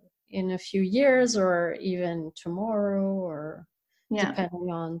in a few years, or even tomorrow, or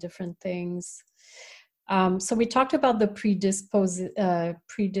depending on different things. So we talked about the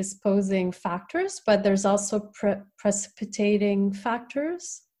predisposing factors, but there's also precipitating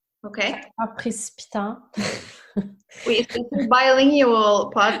factors. Okay. Précipitant. It's a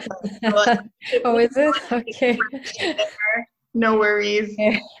bilingual podcast. Oh, is it? Okay. No worries.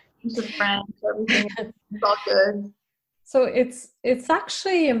 It's French, everything. It's all good. So it's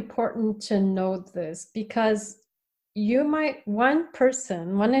actually important to note this, because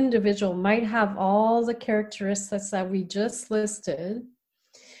one individual might have all the characteristics that we just listed,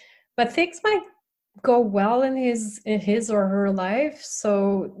 but things might go well in his or her life,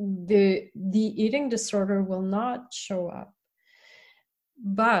 so the eating disorder will not show up.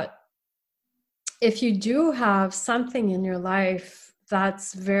 But if you do have something in your life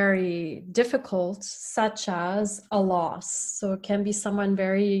that's very difficult, such as a loss, so it can be someone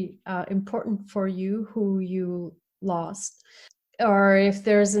very important for you who you lost, or if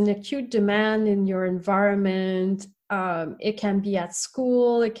there's an acute demand in your environment, it can be at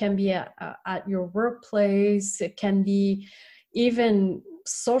school, it can be at your workplace, it can be even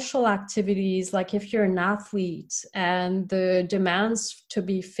social activities, like if you're an athlete and the demands to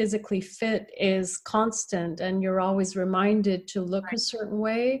be physically fit is constant, and you're always reminded to look a certain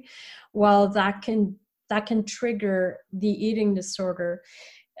way, well, that can trigger the eating disorder.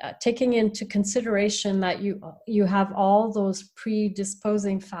 Taking into consideration that you have all those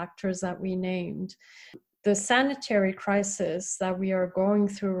predisposing factors that we named. The sanitary crisis that we are going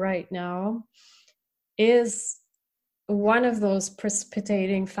through right now is one of those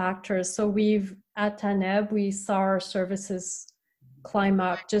precipitating factors. So at ANEB, we saw our services climb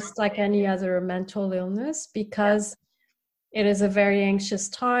up just like any other mental illness, because it is a very anxious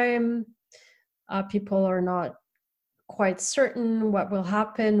time. People are not quite certain what will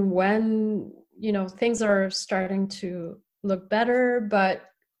happen when, things are starting to look better, but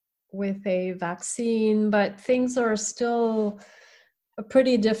with a vaccine, but things are still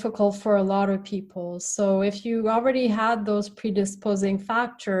pretty difficult for a lot of people. So if you already had those predisposing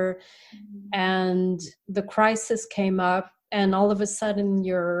factor and the crisis came up and all of a sudden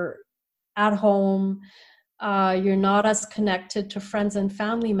you're at home, you're not as connected to friends and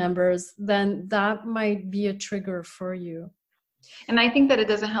family members, then that might be a trigger for you. And I think that it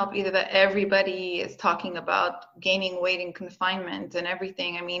doesn't help either that everybody is talking about gaining weight in confinement and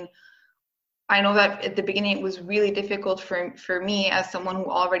everything. I mean, I know that at the beginning it was really difficult for me as someone who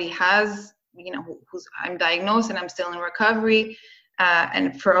already has, I'm diagnosed and I'm still in recovery.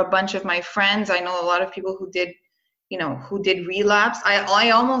 And for a bunch of my friends, I know a lot of people who did relapse. I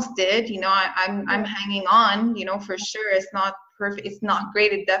almost did, I'm hanging on, for sure. It's not perfect. It's not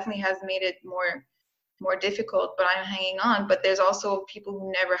great. It definitely has made it more difficult, but I'm hanging on. But there's also people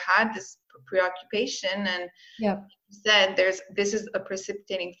who never had this preoccupation, and said this is a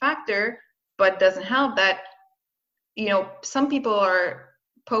precipitating factor, but doesn't help that, some people are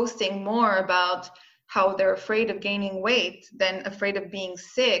posting more about how they're afraid of gaining weight than afraid of being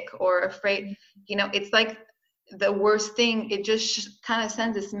sick or afraid, it's like the worst thing. It just kind of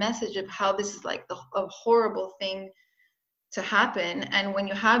sends this message of how this is like a horrible thing to happen. And when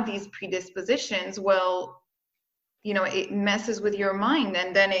you have these predispositions, well, it messes with your mind,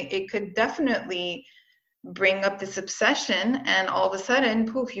 and then it could definitely bring up this obsession, and all of a sudden,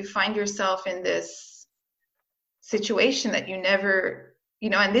 poof, you find yourself in this situation that you never,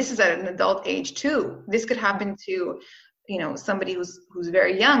 and this is at an adult age too. This could happen to, somebody who's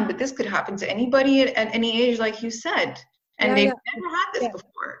very young, but this could happen to anybody at any age, like you said, and they've never had this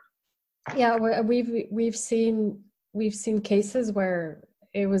before. Yeah, we've seen cases where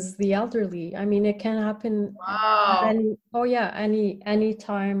it was the elderly. I mean, it can happen. Wow. Any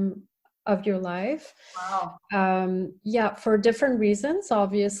time of your life. Wow. For different reasons,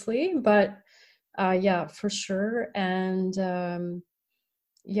 obviously, but for sure. And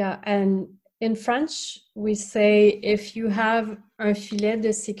and in French we say, if you have un filet de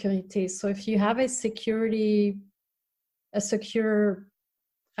sécurité, so if you have a secure,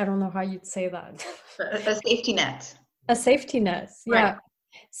 I don't know how you'd say that. A safety net. A safety net, yeah. Right.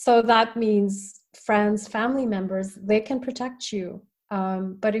 So that means friends, family members, they can protect you.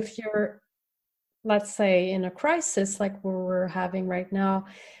 But if you're, let's say, in a crisis like we're having right now,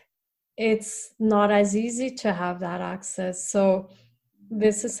 it's not as easy to have that access. So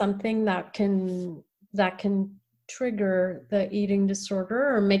this is something that can trigger the eating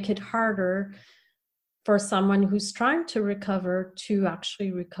disorder or make it harder for someone who's trying to recover to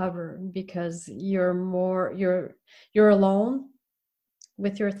actually recover, because you're alone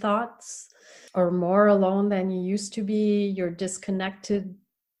with your thoughts, or more alone than you used to be. You're disconnected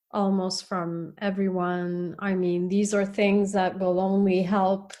almost from everyone. I mean, these are things that will only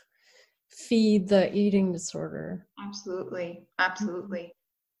help feed the eating disorder. Absolutely.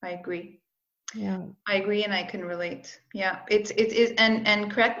 I agree. Yeah, I agree, and I can relate. Yeah, it is,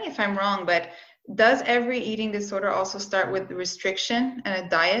 and correct me if I'm wrong, but does every eating disorder also start with restriction and a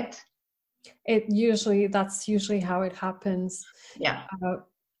diet? That's usually how it happens. Yeah.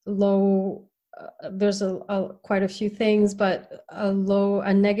 There's quite a few things, but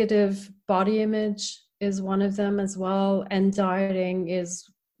a negative body image is one of them as well, and dieting is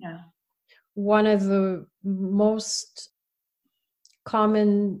one of the most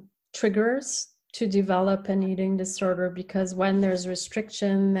common triggers to develop an eating disorder, because when there's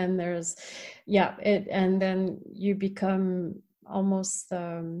restriction, then there's and then you become almost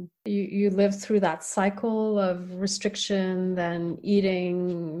you live through that cycle of restriction, then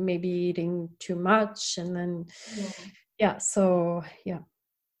maybe eating too much, and then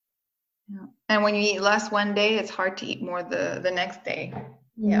and when you eat less one day, it's hard to eat more the next day.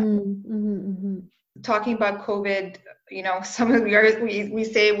 Talking about COVID, some of we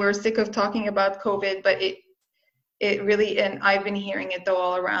say we're sick of talking about COVID, but it really, and I've been hearing it though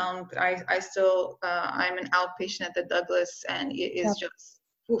all around. I still I'm an outpatient at the Douglas, and it is just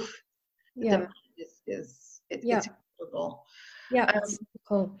oof. The demand it's incredible. It's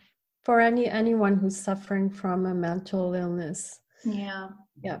difficult for anyone who's suffering from a mental illness.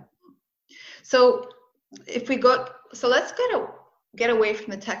 So let's get away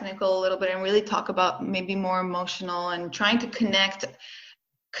from the technical a little bit and really talk about maybe more emotional and trying to connect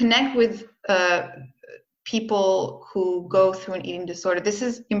with people who go through an eating disorder. This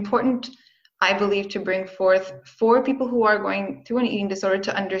is important, I believe, to bring forth for people who are going through an eating disorder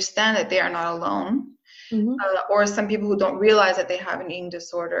to understand that they are not alone, or some people who don't realize that they have an eating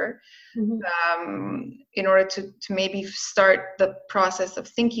disorder, in order to maybe start the process of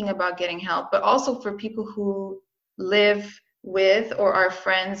thinking about getting help, but also for people who live with or are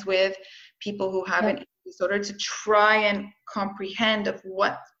friends with people who have an eating disorder to try and comprehend of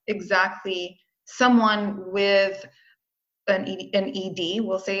what exactly someone with an ED,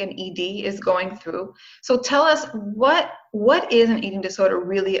 we'll say an ED, is going through. So tell us, what is an eating disorder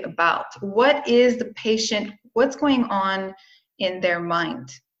really about? What is the patient, what's going on in their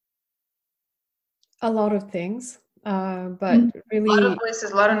mind? A lot of things, but really, a lot of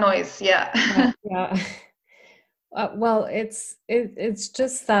voices, a lot of noise. Yeah. yeah. Well, it's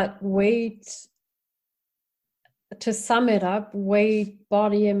just that weight. To sum it up, weight,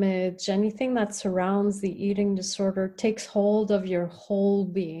 body image, anything that surrounds the eating disorder takes hold of your whole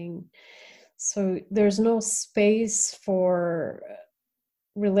being. So there's no space for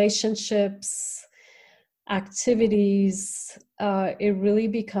relationships, activities. It really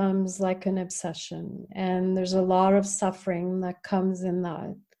becomes like an obsession, and there's a lot of suffering that comes in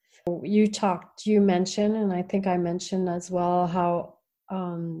that. You mentioned, and I think I mentioned as well, how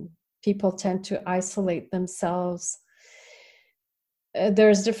people tend to isolate themselves.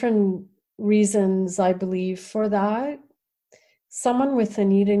 There's different reasons, I believe, for that. Someone with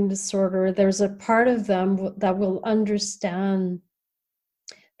an eating disorder, there's a part of them that will understand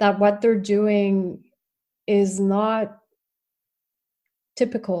that what they're doing is not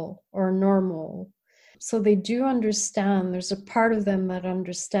typical or normal. So they do understand, there's a part of them that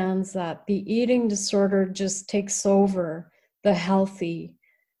understands that the eating disorder just takes over the healthy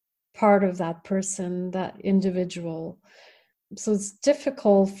part of that person, that individual. So it's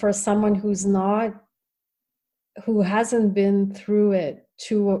difficult for someone who hasn't been through it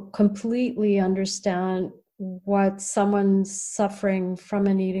to completely understand what someone suffering from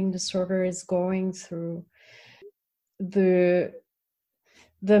an eating disorder is going through. The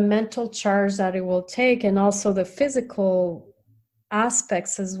mental charge that it will take, and also the physical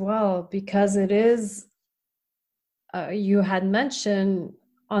aspects as well, because it is, you had mentioned,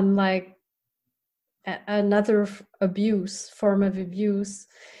 unlike another form of abuse,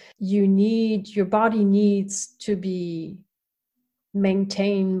 your body needs to be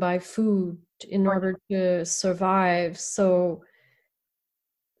maintained by food in order to survive. So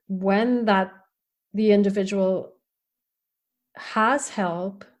when the individual has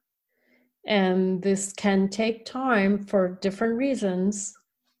help, and this can take time for different reasons,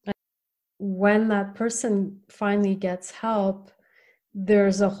 when that person finally gets help,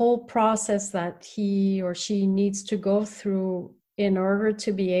 there's a whole process that he or she needs to go through in order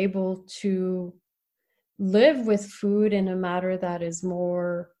to be able to live with food in a manner that is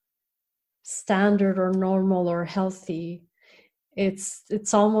more standard or normal or healthy.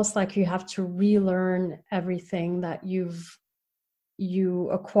 It's almost like you have to relearn everything that you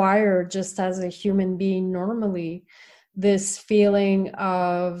acquire just as a human being normally. This feeling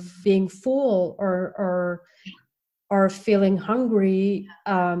of being full or feeling hungry,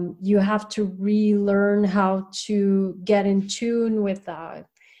 you have to relearn how to get in tune with that.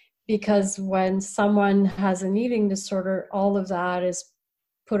 Because when someone has an eating disorder, all of that is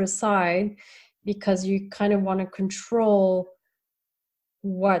put aside, because you kind of want to control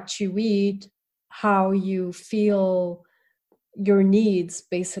what you eat, how you feel, your needs,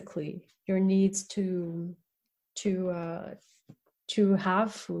 basically your needs to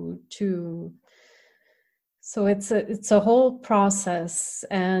have food, so it's a whole process.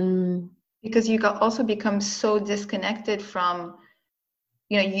 And because you also become so disconnected from,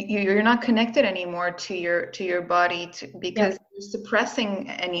 you're not connected anymore to your body, because you're suppressing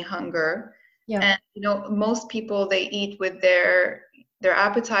any hunger. And most people, they eat with their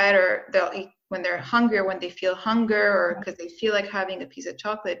appetite, or they'll eat when they're hungry, or when they feel hunger, or because they feel like having a piece of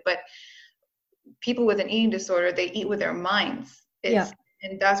chocolate. But people with an eating disorder, they eat with their minds.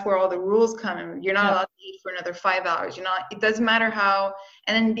 And that's where all the rules come in. You're not allowed to eat for another 5 hours. It doesn't matter how.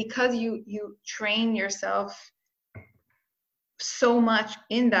 And then because you train yourself so much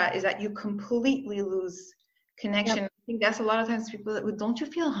in that, is that you completely lose connection. I think that's a lot of times people that, don't you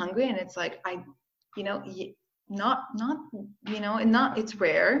feel hungry? And it's like, it's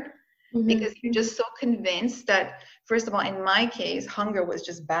rare. Because you're just so convinced that, first of all, in my case, hunger was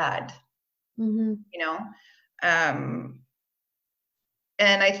just bad.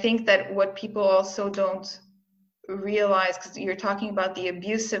 And I think that what people also don't realize, because you're talking about the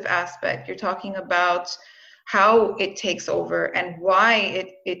abusive aspect, you're talking about how it takes over and why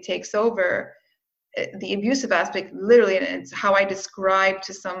it takes over. The abusive aspect, literally, and it's how I describe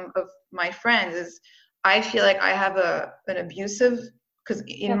to some of my friends, is I feel like I have an abusive, because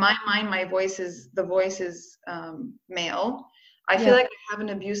in my mind, the voice is male. I feel like I have an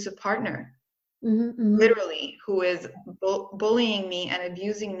abusive partner. Literally, who is bullying me and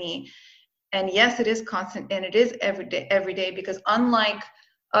abusing me. And yes, it is constant, and it is every day, because unlike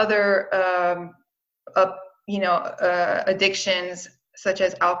other addictions such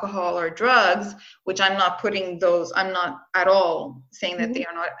as alcohol or drugs, which I'm not at all saying that they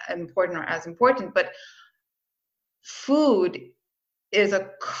are not important or as important, but food is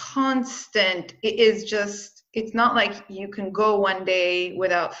a constant. It's not like you can go one day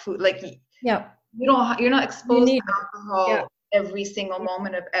without food. Like, you're not exposed to alcohol every single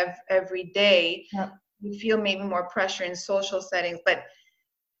moment of every day. You feel maybe more pressure in social settings, but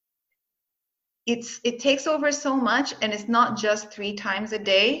it takes over so much, and it's not just 3 times a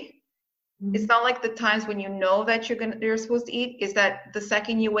day. It's not like the times when you know that you're supposed to eat, is that the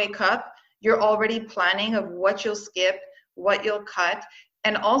second you wake up, you're already planning of what you'll skip, what you'll cut.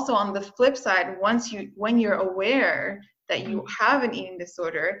 And also on the flip side, when you're aware that you have an eating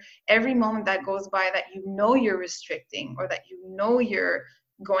disorder, every moment that goes by that you know you're restricting, or that you know you're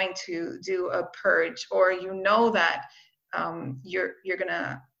going to do a purge, or you know that you're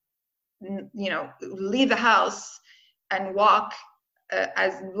gonna leave the house and walk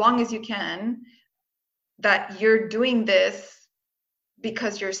as long as you can, that you're doing this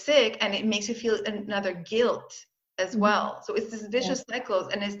because you're sick, and it makes you feel another guilt as well. So it's this vicious cycle,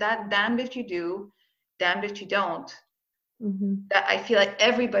 and it's that damned if you do, damned if you don't, that I feel like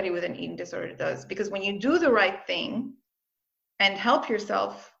everybody with an eating disorder does. Because when you do the right thing and help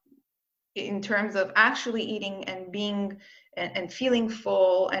yourself in terms of actually eating and being and feeling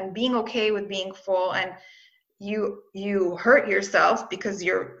full and being okay with being full, and you hurt yourself because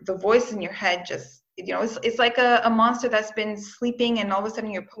the voice in your head just, it's like a monster that's been sleeping, and all of a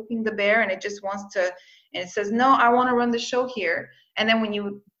sudden you're poking the bear, and it just wants to, and it says, no, I want to run the show here. And then when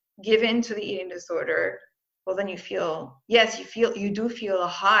you give in to the eating disorder, well, then you do feel a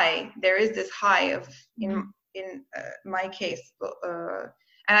high. There is this high of, in my case,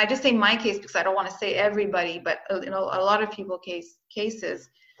 and I just say my case because I don't want to say everybody, but a lot of people cases,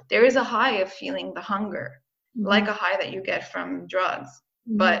 there is a high of feeling the hunger, like a high that you get from drugs.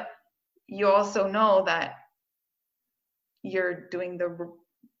 But you also know that you're doing the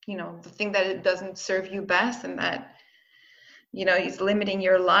thing that it doesn't serve you best, and that it's limiting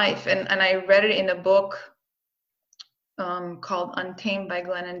your life. And I read it in a book called Untamed by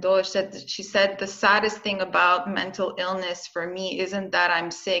Glennon Doyle. She said the saddest thing about mental illness for me isn't that I'm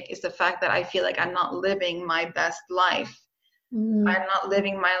sick, it's the fact that I feel like I'm not living my best life. I'm not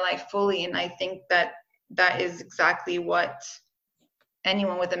living my life fully. And I think that is exactly what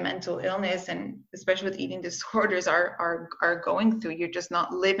anyone with a mental illness, and especially with eating disorders, are going through. You're just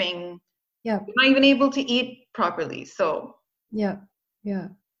not living. You're not even able to eat properly. So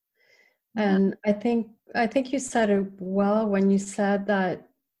and I think you said it well when you said that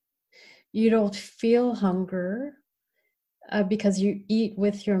you don't feel hunger because you eat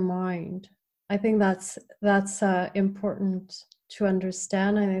with your mind. I think that's important to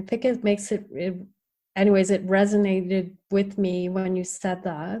understand, and I think it makes it anyways, it resonated with me when you said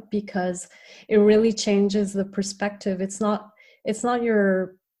that, because it really changes the perspective. It's not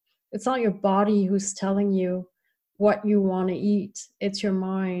your body who's telling you what you want to eat, it's your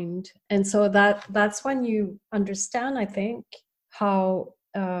mind. And so that's when you understand, I think, how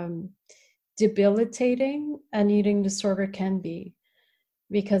debilitating an eating disorder can be,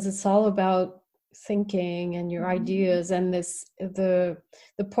 because it's all about thinking and your ideas, and the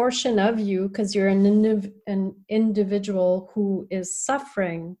portion of you, because you're an individual who is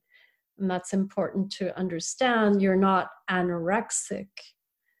suffering, and that's important to understand. You're not anorexic.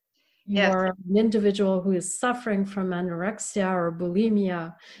 You are an individual who is suffering from anorexia or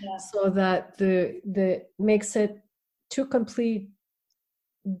bulimia. So that the makes it two complete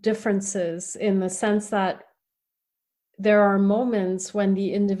differences, in the sense that there are moments when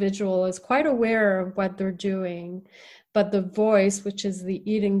the individual is quite aware of what they're doing, but the voice, which is the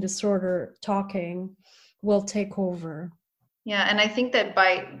eating disorder talking, will take over. Yeah, and I think that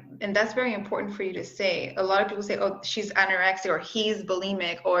and that's very important for you to say. A lot of people say, oh, she's anorexic, or he's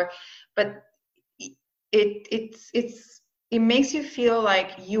bulimic, but it makes you feel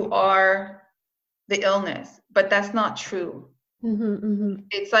like you are the illness, but that's not true.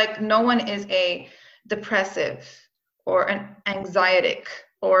 It's like no one is a depressive or an anxietic,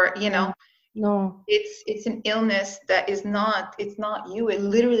 or no, it's an illness that it's not you. It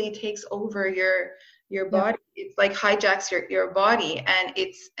literally takes over your body. It's like hijacks your body, and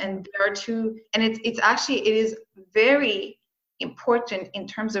there are two, and it is very important in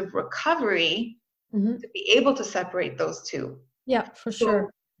terms of recovery to be able to separate those two. For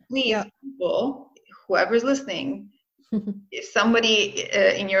sure. Please, people, whoever's listening, if somebody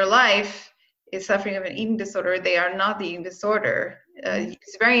in your life is suffering of an eating disorder, they are not the eating disorder.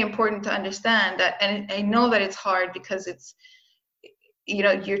 It's very important to understand that, and I know that it's hard because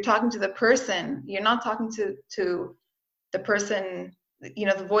you're talking to the person. You're not talking to the person,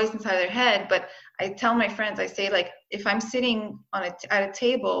 the voice inside their head. But I tell my friends, I say, like, if I'm sitting at a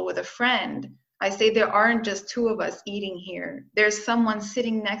table with a friend, I say there aren't just two of us eating here. There's someone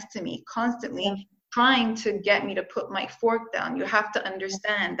sitting next to me constantly trying to get me to put my fork down. You have to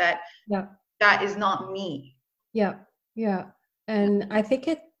understand that that is not me. Yeah. And I think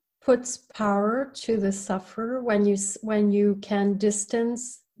it puts power to the sufferer when you can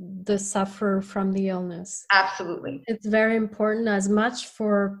distance the sufferer from the illness. Absolutely. It's very important, as much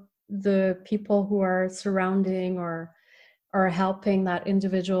for the people who are surrounding or helping that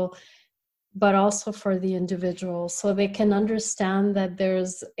individual, but also for the individual, so they can understand that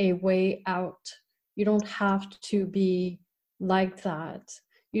there's a way out. You don't have to be like that.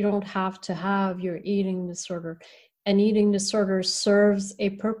 You don't have to have your eating disorder. An eating disorder serves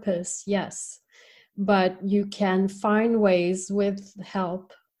a purpose, yes, but you can find ways with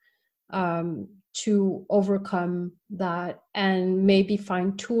help to overcome that, and maybe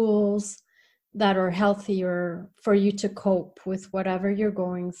find tools that are healthier for you to cope with whatever you're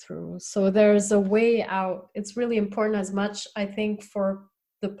going through. So there's a way out. It's really important, as much, I think, for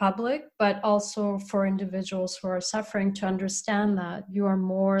the public, but also for individuals who are suffering, to understand that you are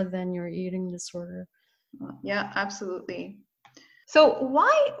more than your eating disorder. Yeah, absolutely. So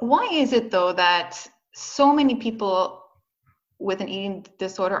why is it, though, that so many people with an eating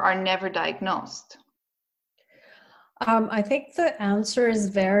disorder are never diagnosed? I think the answer is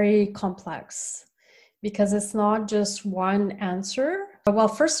very complex, because it's not just one answer. Well,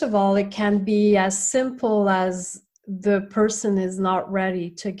 first of all, it can be as simple as the person is not ready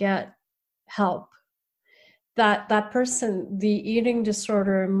to get help. That person, the eating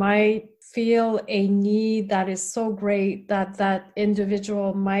disorder, might feel a need that is so great that that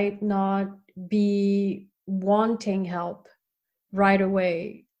individual might not be wanting help right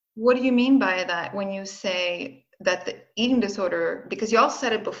away. What do you mean by that when you say that the eating disorder, because you all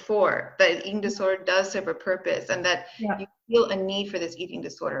said it before, that eating disorder does serve a purpose, and that you feel a need for this eating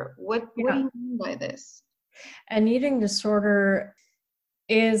disorder? What do you mean by this? An eating disorder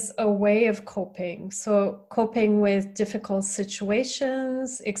is a way of coping. So coping with difficult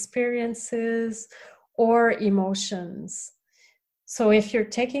situations, experiences, or emotions. So if you're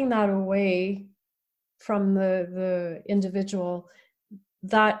taking that away from the individual,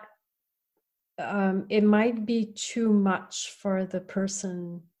 that it might be too much for the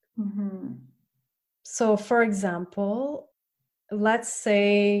person. Mm-hmm. So, for example, let's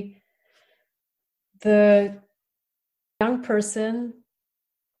say the young person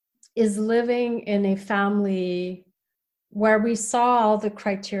is living in a family where we saw all the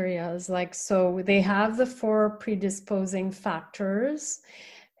criterias, like, so they have the 4 predisposing factors,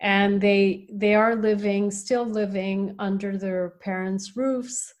 and they are still living under their parents'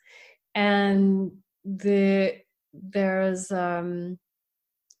 roofs, and there's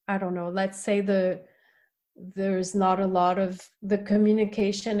I don't know, let's say there's not a lot of, the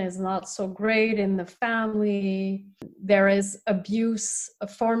communication is not so great in the family. There is abuse,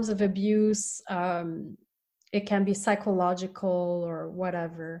 forms of abuse. It can be psychological or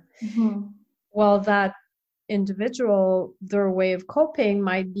whatever. Mm-hmm. Well, that individual, their way of coping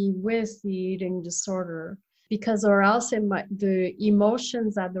might be with the eating disorder, because, or else it might, the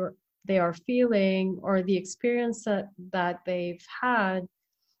emotions that they are feeling, or the experience that they've had,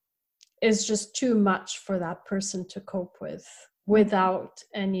 is just too much for that person to cope with without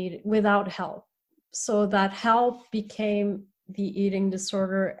help. So that help became the eating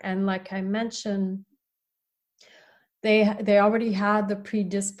disorder. And like I mentioned, they already had the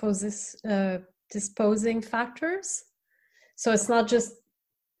disposing factors. So it's not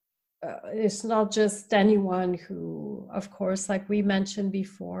just anyone who, of course, like we mentioned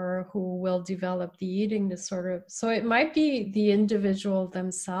before, who will develop the eating disorder. So it might be the individual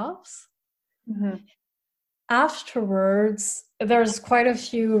themselves. Mm-hmm. Afterwards, there's quite a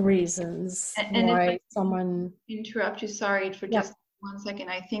few reasons why someone... Interrupt you, sorry, for just 1 second.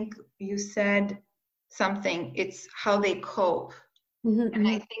 I think you said something, it's how they cope. Mm-hmm. And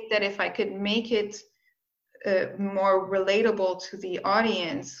I think that if I could make it more relatable to the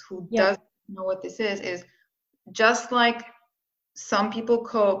audience who doesn't know what this is just like some people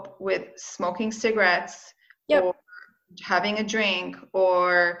cope with smoking cigarettes or having a drink,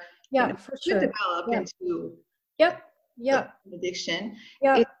 or for sure, develop into addiction.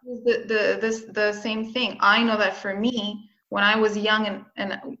 It's the same thing. I know that for me, when I was young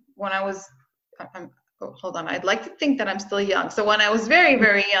and when I was hold on, I'd like to think that I'm still young. So when I was very,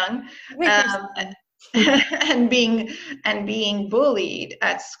 very young, and being bullied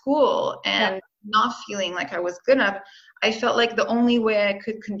at school, and not feeling like I was good enough, I felt like the only way I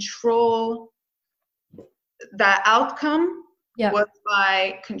could control that outcome was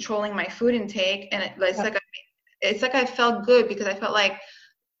by controlling my food intake. And it's like I felt good because I felt like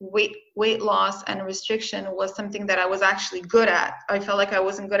weight loss and restriction was something that I was actually good at. I felt like I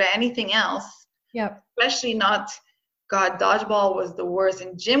wasn't good at anything else. Yeah. Especially not, God, dodgeball was the worst,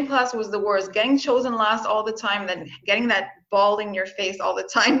 and gym class was the worst. Getting chosen last all the time, then getting that ball in your face all the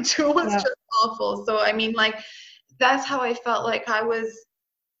time too was just awful. So I mean, like, that's how I felt like I was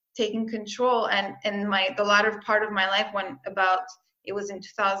taking control. And in the latter part of my life, when it was in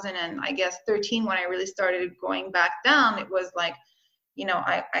 2000 and I guess 13 when I really started going back down, it was like, you know,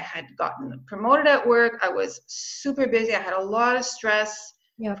 I had gotten promoted at work. I was super busy. I had a lot of stress.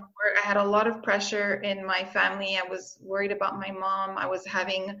 Yeah. I had a lot of pressure in my family. I was worried about my mom. I was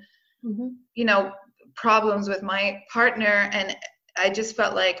having, you know, problems with my partner, and I just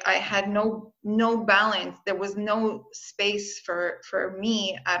felt like I had no balance. There was no space for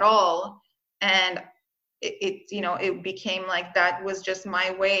me at all, and it you know, it became like that was just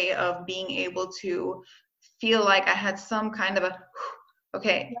my way of being able to feel like I had some kind of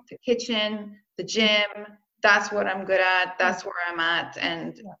okay, the kitchen, the gym, that's what I'm good at, that's where I'm at.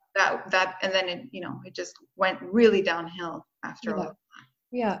 And that and then it, you know, it just went really downhill after all of that.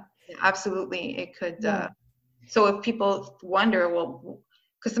 Yeah, absolutely. It could so if people wonder, well,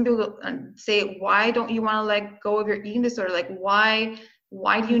 because some people say, why don't you want to let go of your eating disorder? Like, why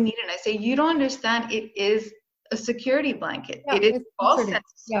do you need it? And I say, you don't understand, it is a security blanket. It is a false sense of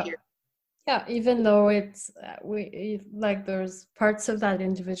security. Yeah, even though it's like there's parts of that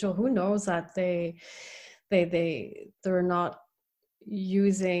individual who knows that they're not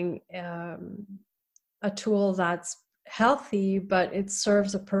using a tool that's healthy, but it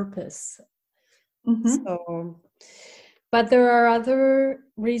serves a purpose. So, but there are other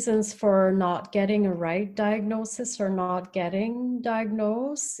reasons for not getting a right diagnosis or not getting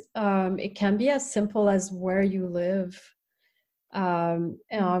diagnosed. It can be as simple as where you live. And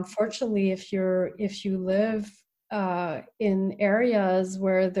unfortunately, if you live in areas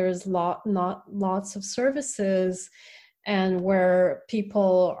where there's not lots of services and where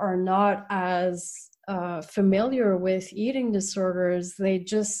people are not as familiar with eating disorders, they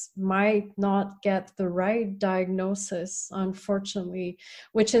just might not get the right diagnosis, unfortunately,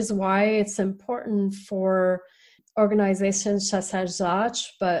 which is why it's important for organizations such as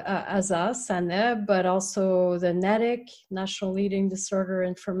us, ANEB, but also the NEDIC, National Eating Disorder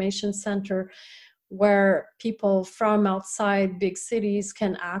Information Center, where people from outside big cities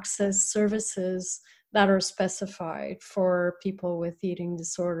can access services that are specified for people with eating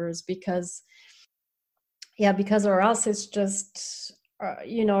disorders. Because or else it's just,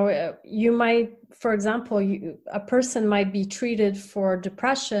 you know, you might, for example, a person might be treated for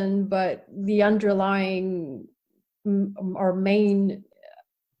depression, but the underlying or main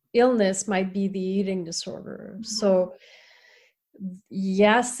illness might be the eating disorder. So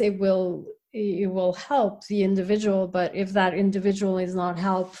yes, it will help the individual, but if that individual is not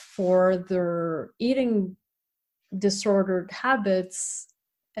helped for their eating disordered habits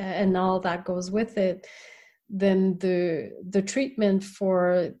and all that goes with it, then the treatment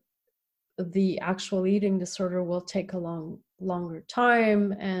for the actual eating disorder will take a longer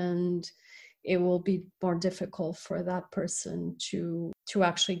time, and it will be more difficult for that person to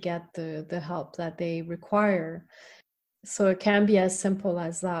actually get the help that they require. So it can be as simple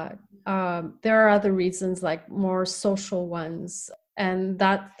as that. There are other reasons, like more social ones, and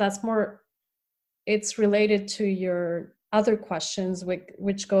that's more, it's related to your other questions,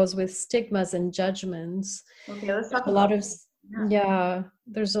 which goes with stigmas and judgments. Okay, let's talk about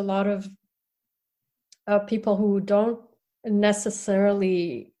there's a lot of people who don't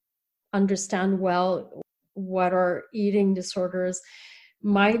necessarily understand well what are eating disorders,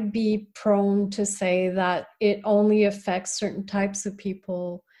 might be prone to say that it only affects certain types of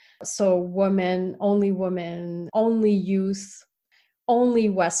people. So women, only youth, only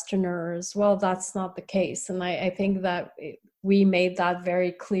Westerners. Well, that's not the case. And I think that we made that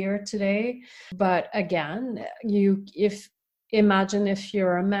very clear today. But again, imagine if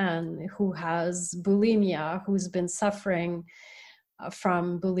you're a man who has bulimia, who's been suffering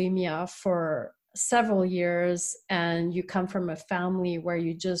from bulimia for several years, and you come from a family where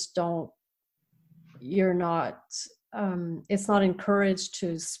you just it's not encouraged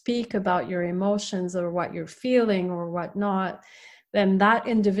to speak about your emotions or what you're feeling or whatnot, then that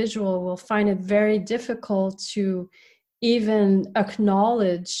individual will find it very difficult to even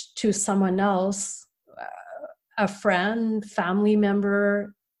acknowledge to someone else, a friend, family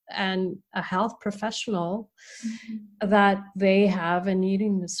member, and a health professional that they have an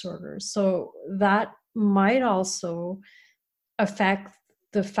eating disorder. So that might also affect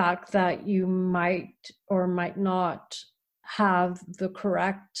the fact that you might or might not have the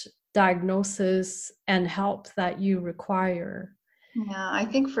correct diagnosis and help that you require. Yeah, I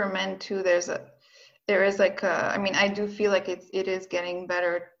think for men too, there is like I mean, I do feel like it is getting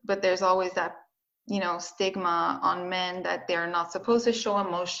better, but there's always that, stigma on men that they're not supposed to show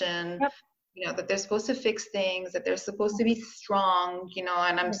emotion, Yep. That they're supposed to fix things, that they're supposed to be strong, and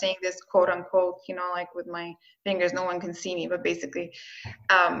I'm saying this quote unquote, like with my fingers, no one can see me, but basically,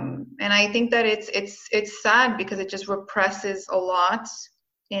 and I think that it's sad because it just represses a lot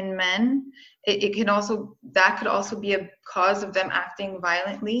in men. It can also, that could also be a cause of them acting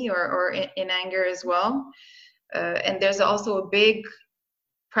violently or in anger as well. And there's also a big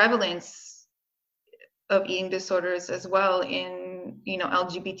prevalence of eating disorders as well in,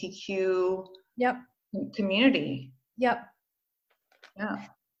 LGBTQ Yep. community. Yep. Yeah.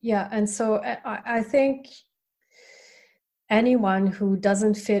 Yeah. And so I think anyone who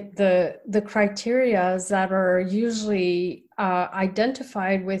doesn't fit the criteria that are usually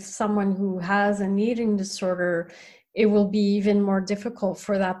identified with someone who has an eating disorder, it will be even more difficult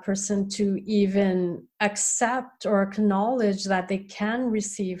for that person to even accept or acknowledge that they can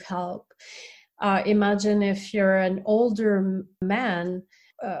receive help. Imagine if you're an older man,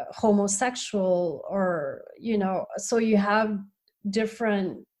 homosexual, or, so you have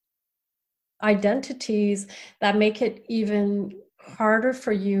different identities that make it even harder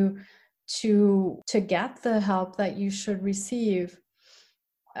for you to get the help that you should receive.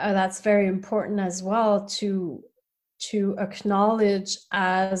 That's very important as well to acknowledge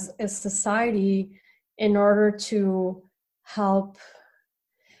as a society in order to help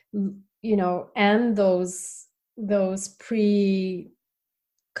end those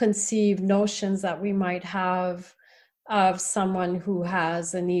preconceived notions that we might have of someone who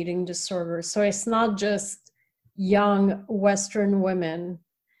has an eating disorder. So it's not just young Western women,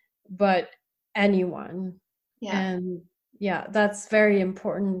 but anyone. Yeah. And yeah, that's very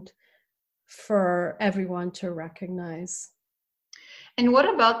important for everyone to recognize. And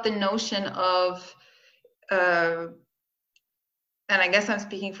what about the notion of, and I guess I'm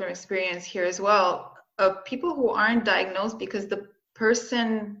speaking from experience here as well, of people who aren't diagnosed because the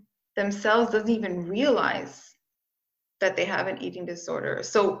person themselves doesn't even realize that they have an eating disorder.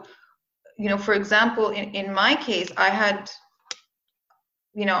 So, for example, in my case, I had,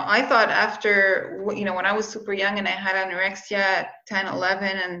 I thought after, when I was super young and I had anorexia at 10,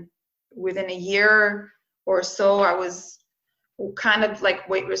 11, and within a year or so, I was kind of like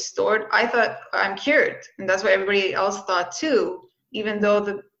weight restored. I thought I'm cured. And that's what everybody else thought too, even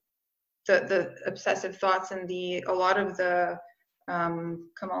though the obsessive thoughts and a lot of the,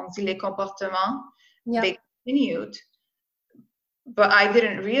 comment on dit, les comportements, they continued. But I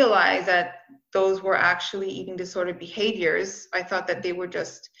didn't realize that those were actually eating disorder behaviors. I thought that they were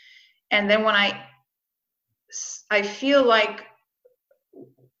just, and then when I feel like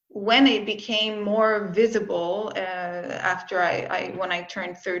when it became more visible after when I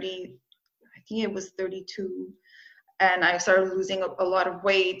turned 30, I think it was 32, and I started losing a lot of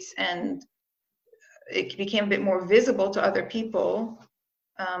weight and it became a bit more visible to other people.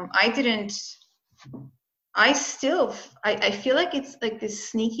 I feel like it's like this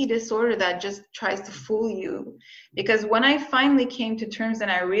sneaky disorder that just tries to fool you, because when I finally came to terms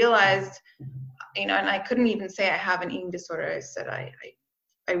and I realized, and I couldn't even say I have an eating disorder. I said I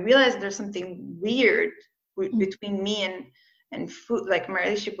realized there's something weird between me and food, like my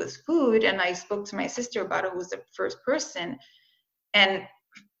relationship with food. And I spoke to my sister about it, who was the first person, and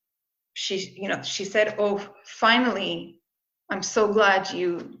she said, "Oh, finally, I'm so glad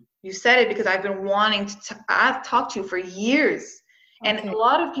you said it, because I've been wanting to talk to you for years." Okay. And a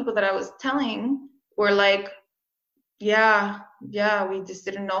lot of people that I was telling were like, yeah, we just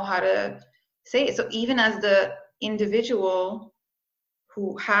didn't know how to say it. So even as the individual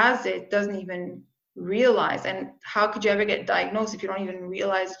who has it doesn't even realize, and how could you ever get diagnosed if you don't even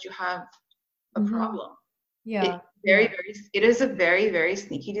realize that you have a problem? Yeah. It is a very, very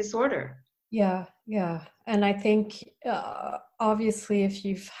sneaky disorder. Yeah. And I think obviously if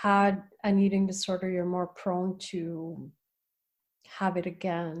you've had an eating disorder, you're more prone to have it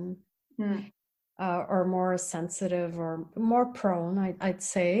again, or more sensitive, or more prone, I'd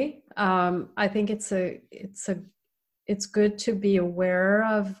say. I think it's good to be aware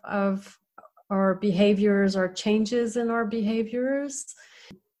of our behaviors or changes in our behaviors,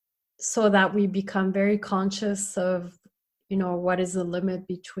 so that we become very conscious of, what is the limit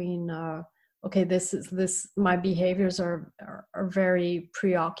between okay, my behaviors are very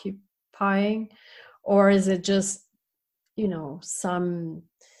preoccupying, or is it just,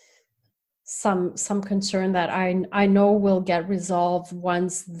 some concern that I know will get resolved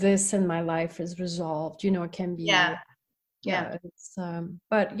once this in my life is resolved. It can be, Yeah. it's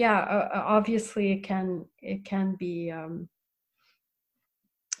but yeah, obviously it can be,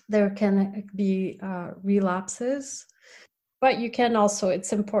 there can be relapses, but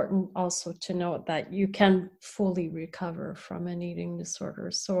it's important also to note that you can fully recover from an eating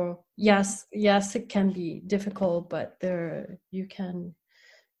disorder. So yes, it can be difficult, but you can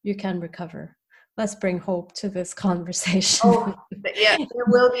recover. Let's bring hope to this conversation. Oh, yeah, there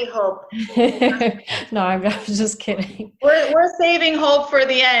will be hope. No, I'm just kidding. We're saving hope for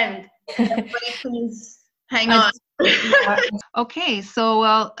the end. Everybody, please hang on. Okay,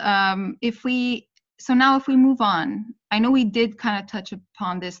 so if we move on, I know we did kind of touch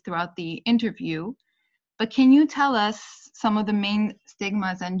upon this throughout the interview, but can you tell us some of the main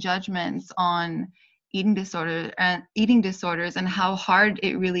stigmas and judgments on eating disorders and how hard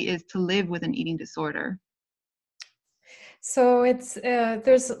it really is to live with an eating disorder? So it's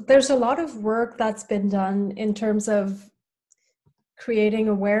there's a lot of work that's been done in terms of creating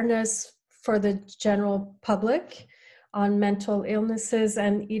awareness for the general public on mental illnesses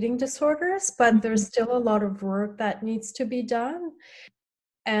and eating disorders, but there's still a lot of work that needs to be done.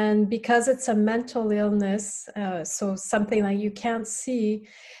 And because it's a mental illness, so something that you can't see,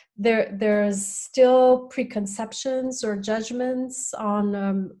 there's still preconceptions or judgments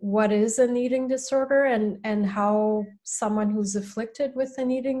on what is an eating disorder and how someone who's afflicted with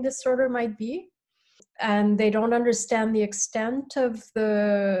an eating disorder might be. And they don't understand the extent of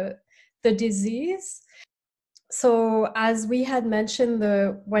the disease. So as we had mentioned,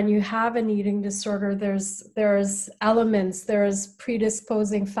 when you have an eating disorder, there's elements, there's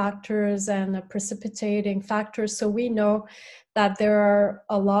predisposing factors and precipitating factors. So we know that there are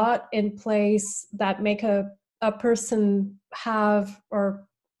a lot in place that make a person have or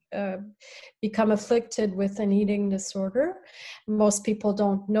become afflicted with an eating disorder. Most people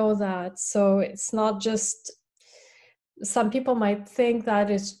don't know that. So it's not just, some people might think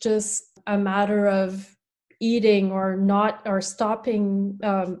that it's just a matter of eating or not, or stopping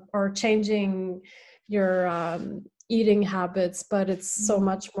or changing your eating habits, but it's so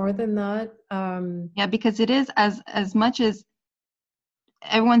much more than that. Yeah, because it is, as much as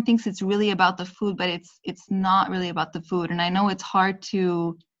everyone thinks it's really about the food, but it's not really about the food. And I know it's hard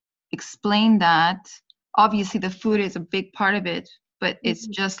to explain that. Obviously the food is a big part of it, but it's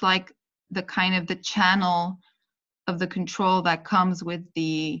just like the kind of the channel of the control that comes with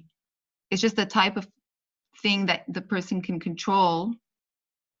it's just the type of thing that the person can control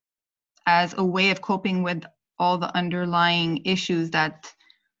as a way of coping with all the underlying issues that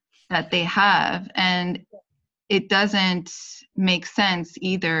they have. And it doesn't make sense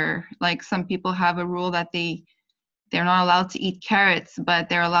either. Like some people have a rule that they're not allowed to eat carrots, but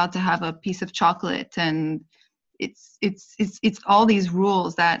they're allowed to have a piece of chocolate. And it's all these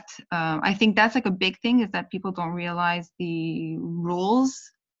rules that I think that's like a big thing, is that people don't realize the rules,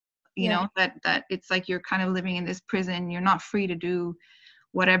 you know, that it's like you're kind of living in this prison. You're not free to do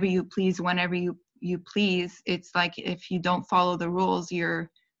whatever you please, whenever you please. It's like if you don't follow the rules, you're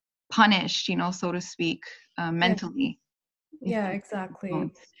punished, you know, so to speak, mentally. Yeah,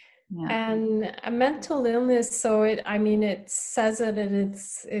 exactly. Yeah. And a mental illness, so it says it, and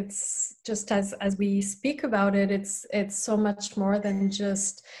it's just as we speak about it, it's so much more than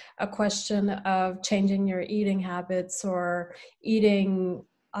just a question of changing your eating habits or eating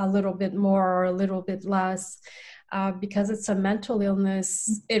a little bit more or a little bit less. Because it's a mental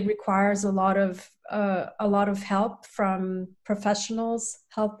illness, it requires a lot of help from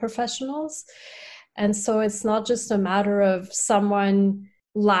health professionals. And so it's not just a matter of someone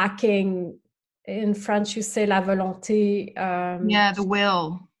lacking, in French you say la volonté,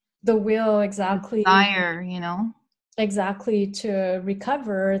 the will, exactly, desire, you know, exactly, to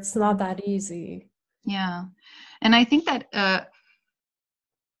recover. It's not that easy. Yeah. And I think that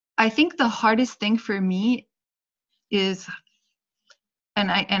I think the hardest thing for me is,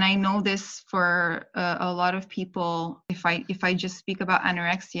 and I know this for a lot of people, if I just speak about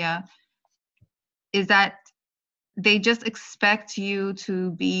anorexia, is that they just expect you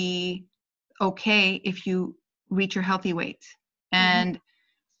to be okay if you reach your healthy weight. And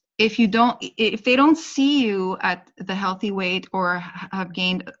if they don't see you at the healthy weight or have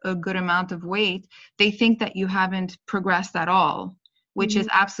gained a good amount of weight, they think that you haven't progressed at all, which is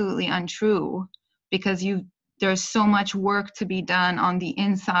absolutely untrue, because there's so much work to be done on the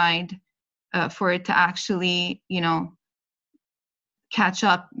inside for it to actually, you know, catch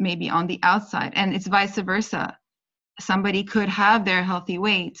up maybe on the outside, and it's vice versa. Somebody could have their healthy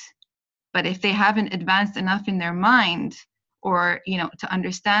weight, but if they haven't advanced enough in their mind, or to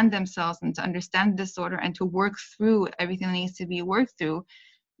understand themselves and to understand the disorder and to work through everything that needs to be worked through,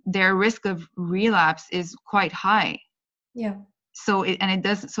 their risk of relapse is quite high. Yeah. So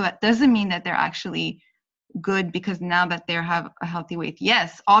that doesn't mean that they're actually good because now that they have a healthy weight.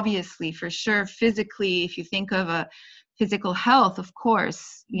 Yes, obviously, for sure, physically, if you think of a physical health, of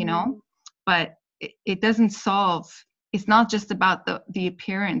course, but it doesn't solve. It's not just about the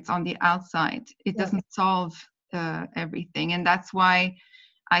appearance on the outside. It doesn't solve everything. And that's why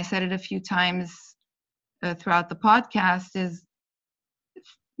I said it a few times throughout the podcast is,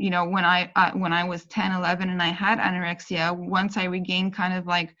 when I was 10, 11 and I had anorexia, once I regained kind of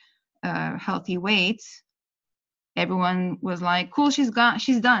like healthy weight, everyone was like, cool, she's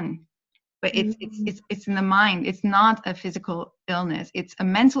done. But it's in the mind. It's not a physical illness. It's a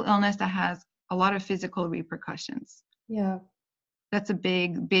mental illness that has a lot of physical repercussions. Yeah. That's a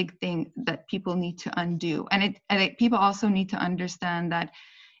big thing that people need to undo. And people also need to understand that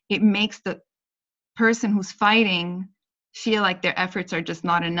it makes the person who's fighting feel like their efforts are just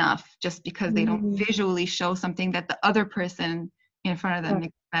not enough, just because they don't visually show something that the other person in front of them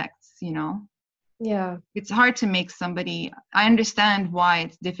expects, Yeah. It's hard to make somebody, I understand why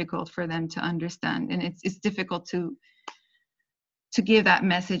it's difficult for them to understand, and it's difficult to give that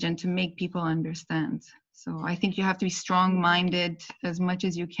message and to make people understand. So I think you have to be strong-minded as much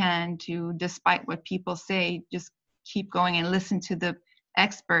as you can to, despite what people say, just keep going and listen to the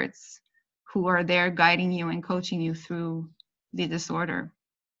experts who are there guiding you and coaching you through the disorder.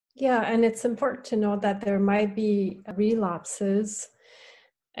 Yeah, and it's important to know that there might be relapses.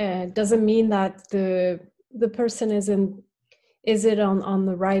 It doesn't mean that the person is it on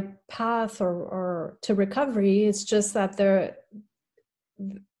the right path or to recovery. It's just that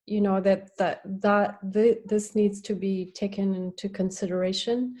this needs to be taken into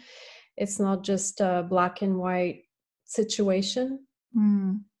consideration. It's not just a black and white situation.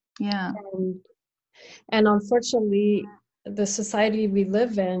 Yeah. And unfortunately, the society we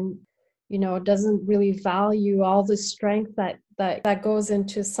live in, doesn't really value all the strength that goes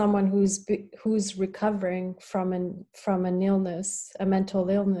into someone who's recovering from an illness, a mental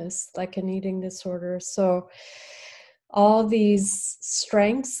illness like an eating disorder. So all these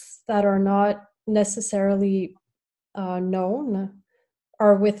strengths that are not necessarily known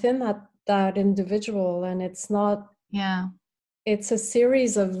are within that individual, and it's not. Yeah. It's a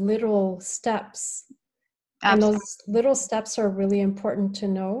series of little steps. Absolutely. And those little steps are really important to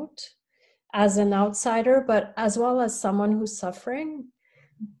note as an outsider, but as well as someone who's suffering.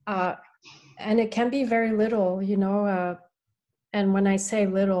 And it can be very little, and when I say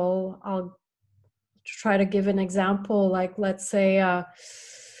little, I'll try to give an example. Like, let's say,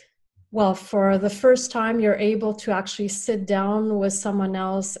 for the first time you're able to actually sit down with someone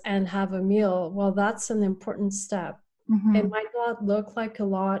else and have a meal. Well, that's an important step. It might not look like a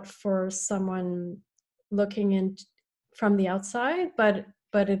lot for someone looking in from the outside, but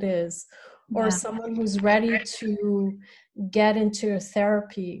it is. Or someone who's ready to get into a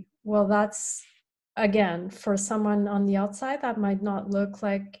therapy. Well, that's, again, for someone on the outside, that might not look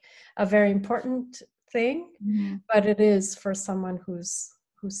like a very important thing, but it is for someone who's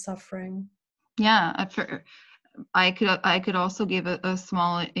suffering. Yeah, I could also give a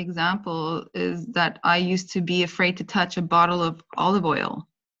small example, is that I used to be afraid to touch a bottle of olive oil.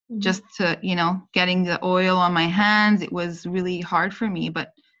 Just to, getting the oil on my hands, it was really hard for me,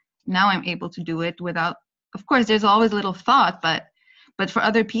 but now I'm able to do it without, of course, there's always a little thought, but for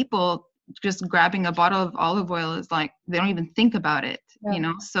other people, just grabbing a bottle of olive oil is like, they don't even think about it,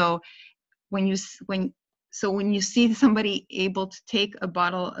 So when you see somebody able to take a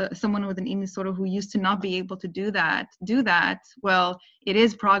bottle, someone with an eating disorder who used to not be able to do that, well, it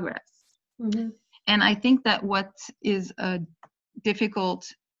is progress. And I think that what is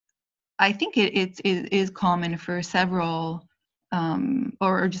difficult, I think it is common for several,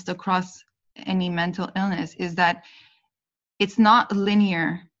 or just across any mental illness, is that it's not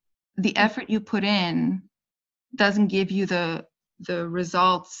linear. The effort you put in doesn't give you the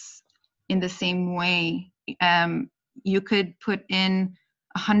results in the same way. You could put in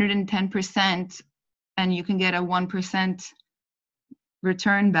 110% and you can get a 1%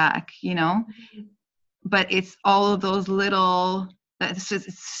 return back, but it's all of those little, it's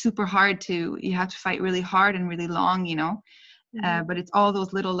super hard you have to fight really hard and really long, but it's all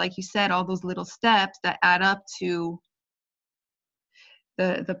those little, like you said, all those little steps that add up to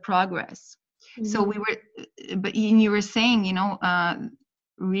the progress. So you were saying,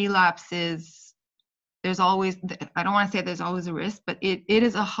 relapses there's always, I don't want to say there's always a risk, but it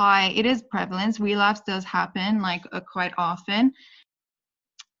is prevalence. Relapse does happen like quite often.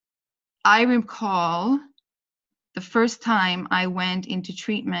 I recall the first time I went into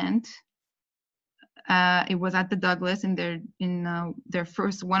treatment, it was at the Douglas in their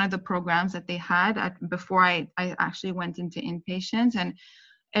first, one of the programs that they had before I actually went into inpatient, and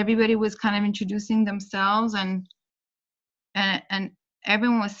everybody was kind of introducing themselves, and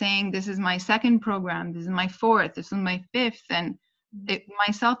everyone was saying, this is my second program, this is my fourth, this is my fifth, and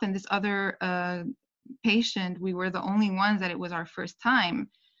myself and this other patient, we were the only ones that it was our first time.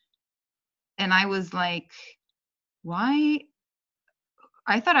 And I was like, why?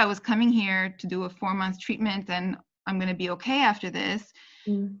 I thought I was coming here to do a 4-month treatment and I'm going to be okay after this.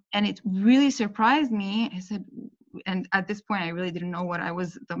 And it really surprised me. I said, and at this point, I really didn't know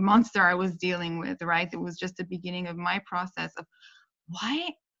the monster I was dealing with, right? It was just the beginning of my process of, why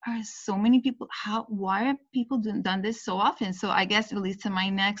are so many people, why have people done this so often? So I guess it leads to my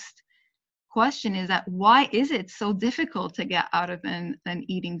next question, is that why is it so difficult to get out of an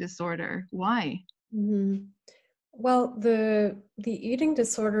eating disorder? Why? Mm-hmm. Well, the eating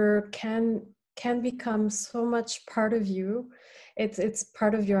disorder can become so much part of you. It's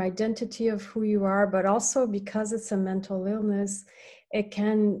part of your identity of who you are, but also because it's a mental illness, it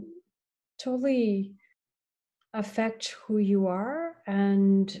can totally affect who you are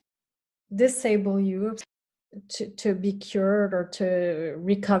and disable you to be cured or to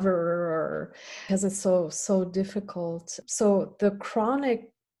recover, or because it's so difficult. So the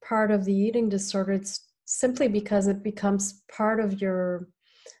chronic part of the eating disorder, it's simply because it becomes part of your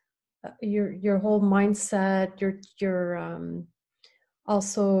whole mindset, your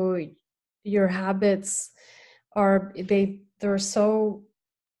also your habits they're so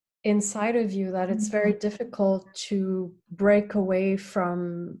inside of you that it's very difficult to break away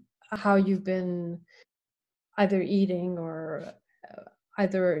from how you've been either eating or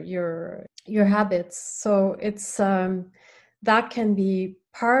either your habits. So it's that can be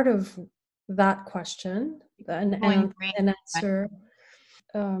part of that question, an answer.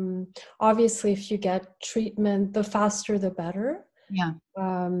 Obviously, if you get treatment, the faster the better. Yeah.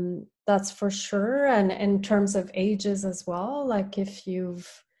 That's for sure. And in terms of ages as well, like if you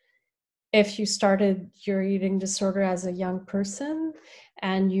started your eating disorder as a young person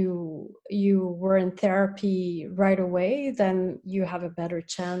and you were in therapy right away, then you have a better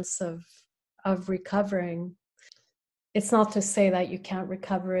chance of recovering. It's not to say that you can't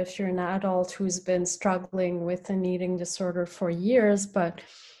recover if you're an adult who's been struggling with an eating disorder for years, but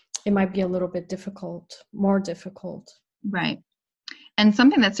it might be a little bit more difficult. Right. And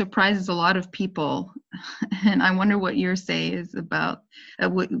something that surprises a lot of people, and I wonder what your say is about,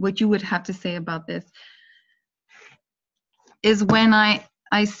 what you would have to say about this, is when I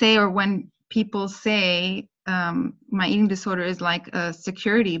say, or when people say, my eating disorder is like a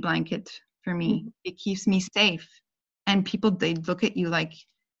security blanket for me. It keeps me safe. And people, they look at you like,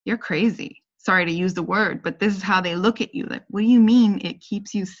 you're crazy. Sorry to use the word, but this is how they look at you. Like, what do you mean it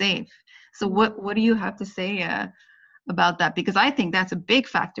keeps you safe? So what do you have to say about that? Because I think that's a big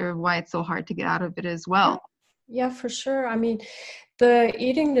factor of why it's so hard to get out of it as well. Yeah, for sure. I mean, the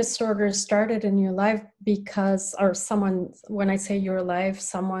eating disorder started in your life because, or when I say your life,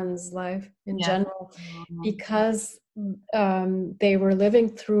 someone's life in general, because they were living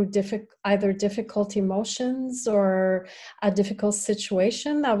through either difficult emotions or a difficult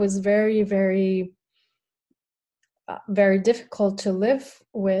situation that was very, very, very difficult to live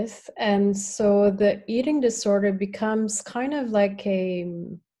with. And so the eating disorder becomes kind of like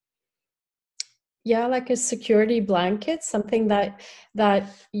like a security blanket, something that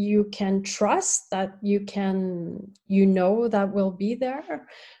you can trust, that that will be there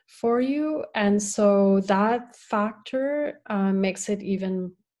for you. And so that factor makes it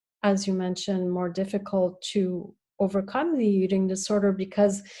even, as you mentioned, more difficult to overcome the eating disorder,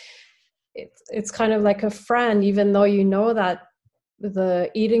 because it's kind of like a friend, even though you know that the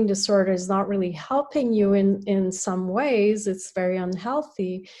eating disorder is not really helping you in some ways, it's very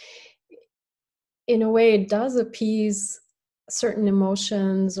unhealthy. In a way, it does appease certain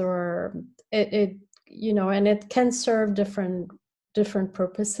emotions, or it and it can serve different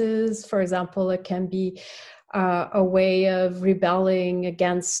purposes. For example, it can be a way of rebelling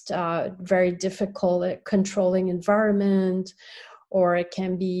against a very difficult controlling environment, or it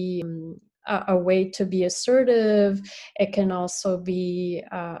can be a way to be assertive. It can also be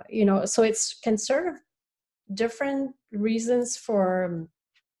so it can serve different reasons for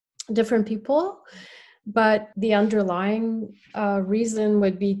different people, but the underlying reason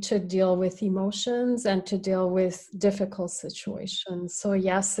would be to deal with emotions and to deal with difficult situations. So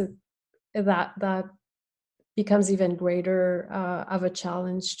yes, that becomes even greater of a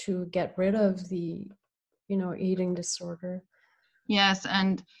challenge to get rid of the, eating disorder. Yes,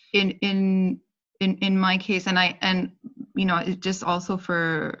 and in my case, and it just also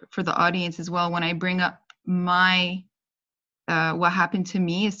for the audience as well, when I bring up my what happened to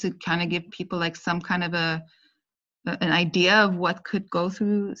me, is to kind of give people like some kind of an idea of what could go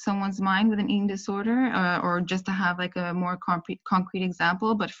through someone's mind with an eating disorder, or just to have like a more concrete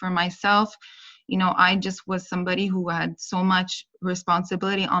example. But for myself, I just was somebody who had so much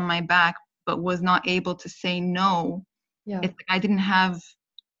responsibility on my back, but was not able to say no. Yeah. It's like I didn't have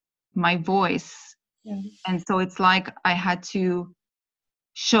my voice. Yeah. And so it's like I had to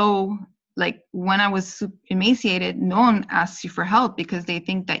show, like when I was emaciated, no one asks you for help because they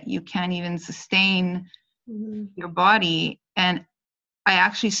think that you can't even sustain your body. And I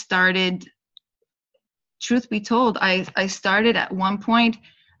actually started, truth be told, I started at one point,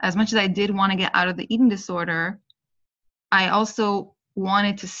 as much as I did want to get out of the eating disorder, I also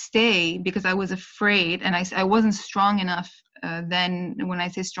wanted to stay because I was afraid, and I wasn't strong enough then. When I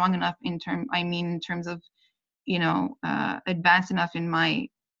say strong enough, I mean in terms of, advanced enough in my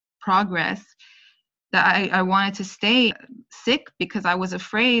progress, that I wanted to stay sick because I was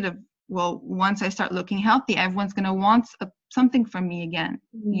afraid of, well, once I start looking healthy, everyone's going to want something from me again.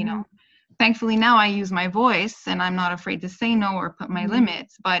 Thankfully now I use my voice and I'm not afraid to say no or put my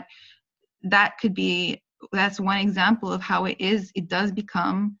limits, but that's one example of how it does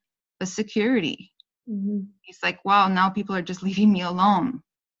become a security. It's like, wow, now people are just leaving me alone.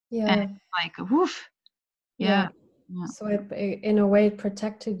 Yeah. And it's like, woof. Yeah. So in a way, it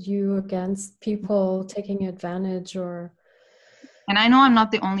protected you against people taking advantage or. And I know I'm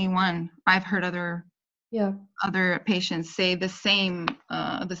not the only one. I've heard other patients say the same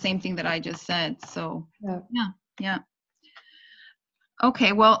thing that I just said. So yeah.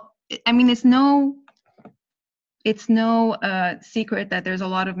 Okay, well, I mean, it's no secret that there's a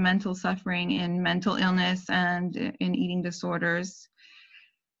lot of mental suffering in mental illness and in eating disorders.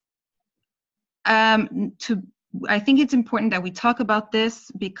 I think it's important that we talk about this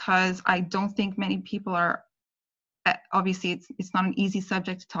because I don't think many people are, obviously it's not an easy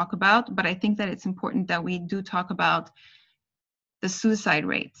subject to talk about, but I think that it's important that we do talk about the suicide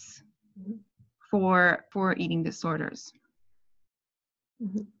rates for eating disorders.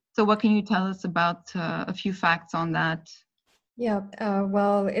 So what can you tell us about a few facts on that? Yeah,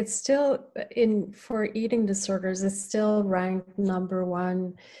 well, it's still for eating disorders, it's still ranked number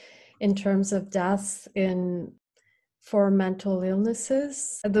one in terms of deaths for mental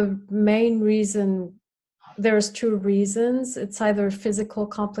illnesses. The main reason, there's two reasons. It's either physical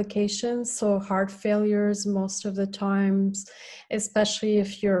complications, so heart failures most of the times, especially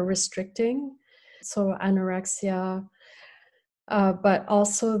if you're restricting, so anorexia. But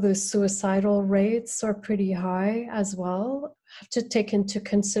also the suicidal rates are pretty high as well. Have to take into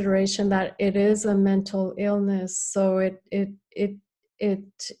consideration that it is a mental illness, so it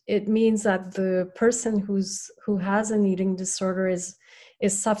means that the person who has an eating disorder is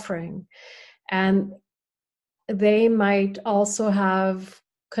suffering, and they might also have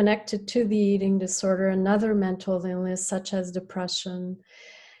connected to the eating disorder another mental illness such as depression.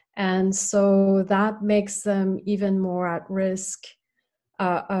 And so that makes them even more at risk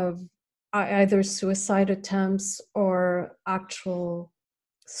of either suicide attempts or actual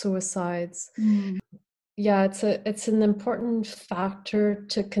suicides. Yeah, it's an important factor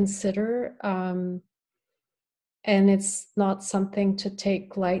to consider, and it's not something to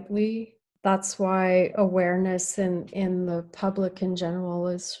take lightly. That's why awareness in the public in general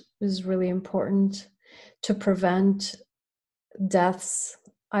is really important to prevent deaths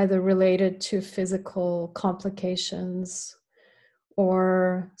either related to physical complications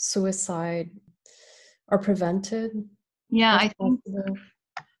or suicide are prevented. Yeah,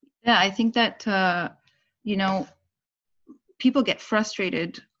 I think that people get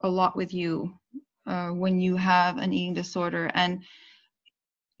frustrated a lot with you when you have an eating disorder, and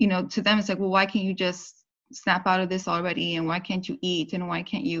to them it's like, well, why can't you just snap out of this already, and why can't you eat, and why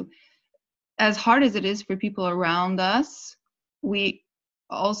can't you? As hard as it is for people around us, we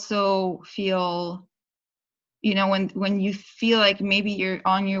also feel, when you feel like maybe you're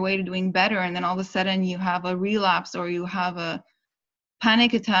on your way to doing better, and then all of a sudden you have a relapse or you have a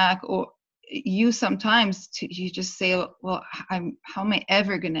panic attack, or you sometimes you just say, well, how am I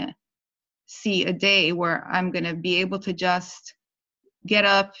ever gonna see a day where I'm gonna be able to just get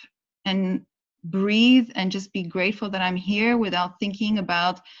up and breathe and just be grateful that I'm here without thinking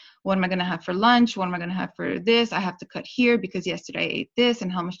about, what am I going to have for lunch? What am I going to have for this? I have to cut here because yesterday I ate this,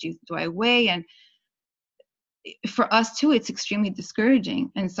 and how much do I weigh? And for us too, it's extremely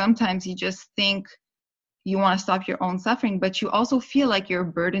discouraging. And sometimes you just think, you want to stop your own suffering, but you also feel like you're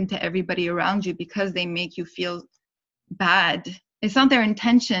a burden to everybody around you because they make you feel bad. It's not their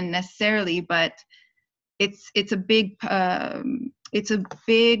intention necessarily, but it's a big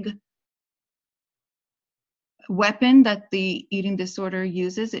weapon that the eating disorder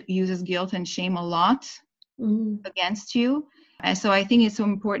uses. It uses guilt and shame a lot against you. And so I think it's so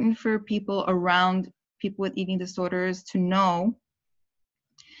important for people around people with eating disorders to know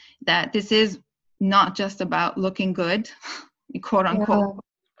that this is not just about looking good, quote unquote,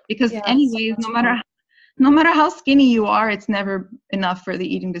 because anyways, so no matter how skinny you are, it's never enough for the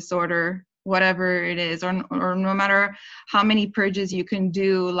eating disorder, whatever it is, or no matter how many purges you can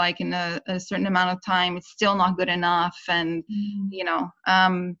do, like in a certain amount of time, it's still not good enough. And you know,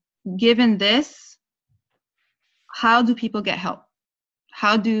 given this, how do people get help?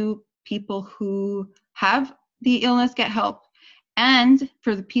 How do people who have the illness get help? And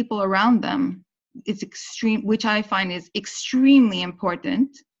for the people around them, it's which I find is extremely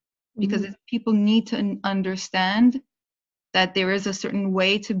important, because people need to understand that there is a certain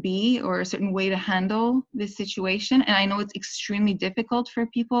way to be or a certain way to handle this situation. And I know it's extremely difficult for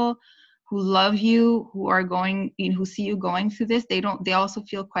people who love you, who are going, who see you going through this. They also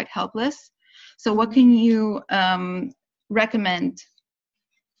feel quite helpless. So what can you recommend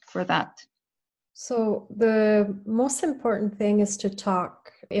for that? So the most important thing is to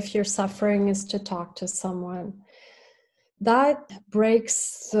talk. If you're suffering, is to talk to someone. That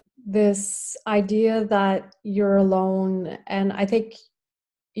breaks this idea that you're alone. And I think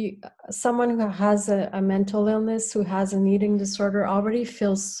someone who has a mental illness, who has an eating disorder, already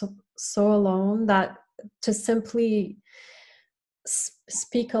feels so alone that to simply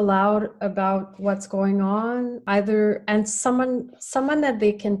speak aloud about what's going on, and someone that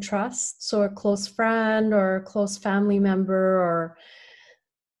they can trust, so a close friend or a close family member, or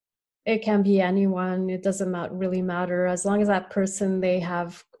it can be anyone, it doesn't really matter, as long as that person, they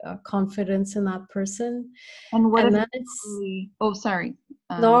have confidence in that person. And what and if then it's oh, sorry.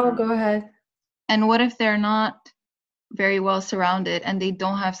 No, go ahead. And what if they're not very well surrounded and they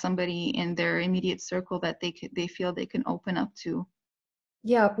don't have somebody in their immediate circle that they feel they can open up to?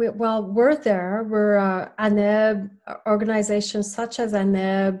 Yeah, we're there. We're ANEB, organizations such as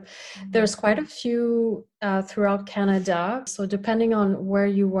ANEB. There's quite a few throughout Canada. So depending on where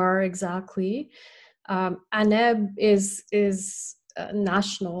you are exactly, ANEB is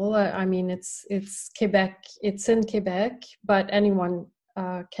national. I mean, it's Quebec. It's in Quebec, but anyone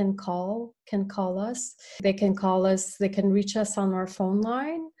can call us. They can call us. They can reach us on our phone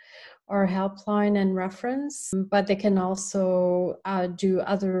line, our helpline and reference, but they can also do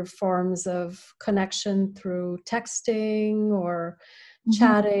other forms of connection through texting or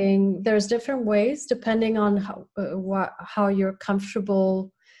chatting. There's different ways depending on how you're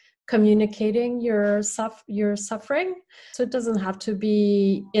comfortable communicating your suffering. So it doesn't have to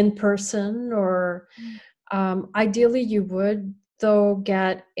be in person, or ideally you would though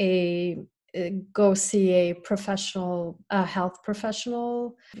go see a professional, a health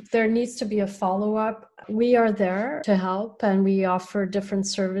professional. There needs to be a follow-up. We are there to help, and we offer different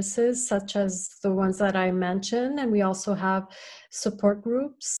services such as the ones that I mentioned, and we also have support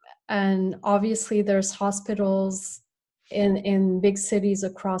groups. And obviously there's hospitals in big cities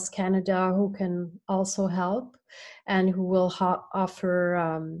across Canada who can also help and who will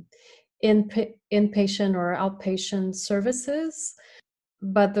offer inpatient or outpatient services.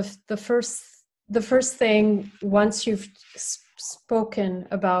 But the first thing, once you've spoken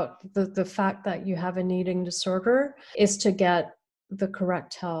about the fact that you have an eating disorder, is to get the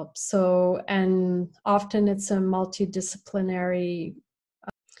correct help. So, and often it's a multidisciplinary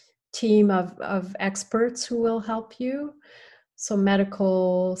team of experts who will help you. So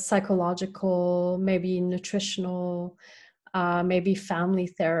medical, psychological, maybe nutritional, maybe family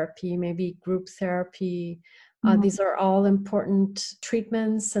therapy, maybe group therapy. These are all important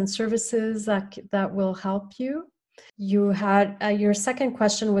treatments and services that will help you. You had your second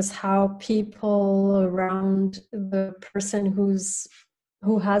question was how people around the person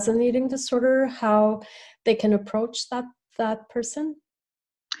who has an eating disorder, how they can approach that person.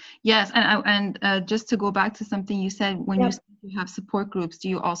 Yes, and just to go back to something you said, when you have support groups, do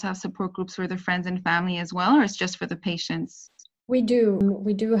you also have support groups for the friends and family as well, or it's just for the patients? We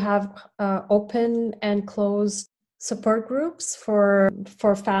do have open and closed support groups for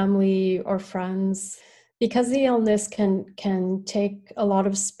family or friends, because the illness can take a lot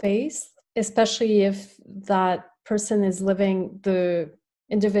of space, especially if that person is living, the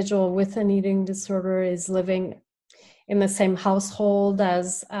individual with an eating disorder is living in the same household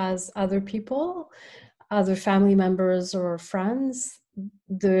as other people, other family members or friends.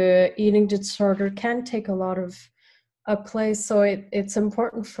 the eating disorder can take a lot of a place. So it's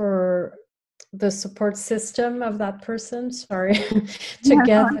important for the support system of that person, sorry, to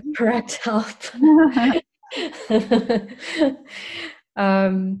get the correct help.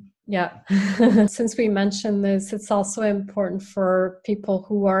 Yeah. Since we mentioned this, it's also important for people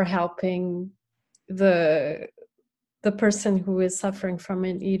who are helping the person who is suffering from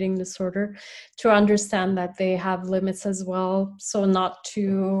an eating disorder to understand that they have limits as well. So not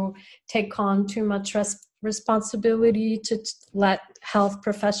to take on too much responsibility, to let health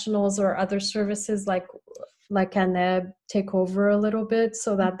professionals or other services like ANEB take over a little bit,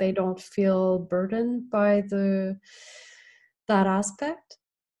 so that they don't feel burdened by that aspect.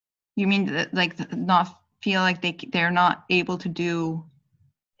 You mean that, like, not feel like they're not able to do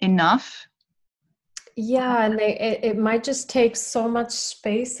enough? Yeah, and it might just take so much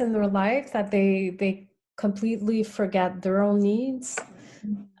space in their life that they completely forget their own needs.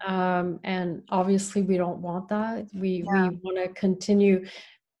 And obviously we don't want that. We want to continue.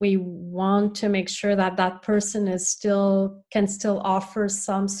 We want to make sure that that person can still offer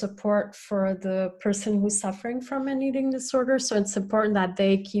some support for the person who's suffering from an eating disorder. So it's important that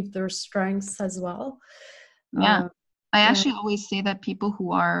they keep their strengths as well. Yeah. I actually always say that people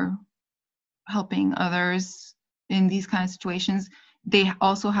who are helping others in these kind of situations, they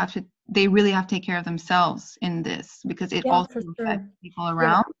really have to take care of themselves in this, because it also affects people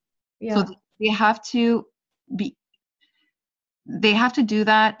around. So they have to do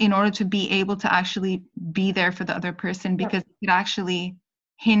that in order to be able to actually be there for the other person, because it could actually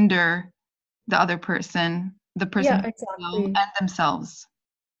hinder the other person, exactly. and themselves.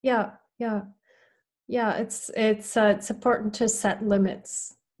 It's important to set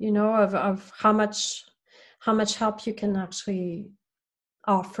limits, of how much help you can actually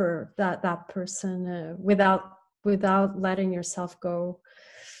offer that person without letting yourself go.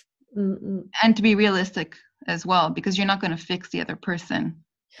 And to be realistic as well, because you're not going to fix the other person,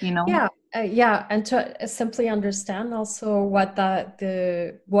 and to simply understand also what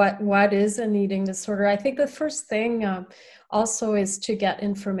what is an eating disorder. I think the first thing also is to get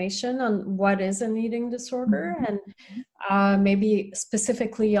information on what is an eating disorder, and maybe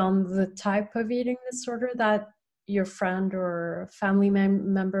specifically on the type of eating disorder that your friend or family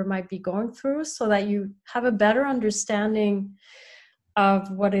member might be going through, so that you have a better understanding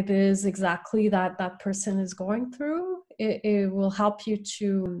of what it is exactly that person is going through. It will help you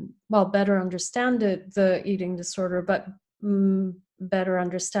to, better understand the eating disorder, but better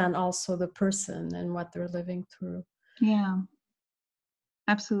understand also the person and what they're living through. Yeah,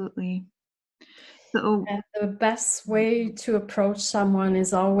 absolutely. So, and the best way to approach someone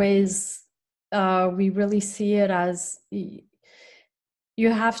is always, we really see it as, you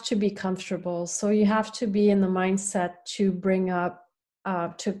have to be comfortable. So you have to be in the mindset to bring up,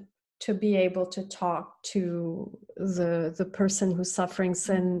 to be able to talk to the person who's suffering.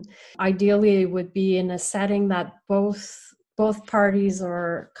 And ideally it would be in a setting that both parties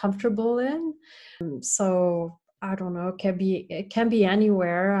are comfortable in. So I don't know, it can be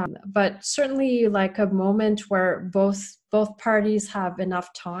anywhere, but certainly like a moment where both parties have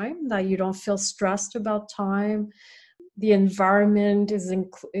enough time, that you don't feel stressed about time. The environment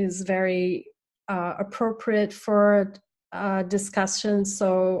is very appropriate for discussion.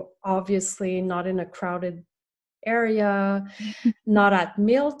 So obviously not in a crowded area, not at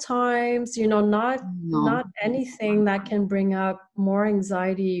meal times, not anything that can bring up more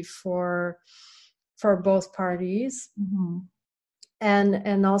anxiety for both parties.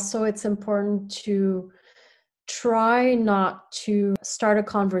 And also it's important to try not to start a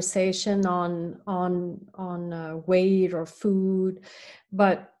conversation on weight or food,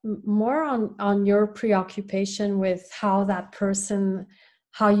 but more on your preoccupation with how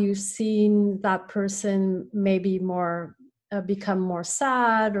you've seen that person maybe more become more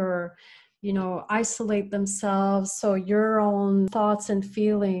sad, or isolate themselves. So your own thoughts and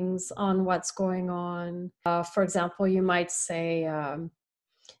feelings on what's going on. For example, you might say,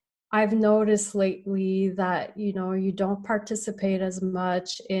 I've noticed lately that, you don't participate as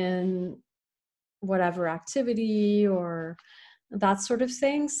much in whatever activity or that sort of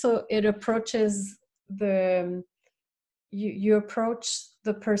thing. So it approaches you approach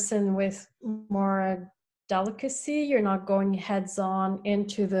the person with more delicacy. You're not going heads on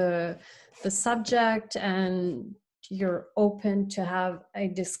into the subject, and you're open to have a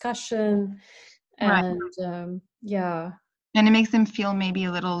discussion. And and it makes them feel maybe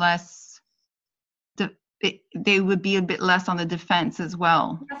a little less, they would be a bit less on the defense as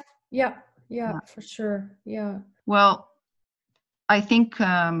well. Yeah, for sure. Yeah. Well, I think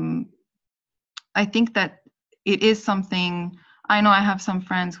that it is something, I know I have some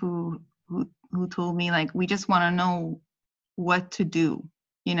friends who told me, like, we just want to know what to do.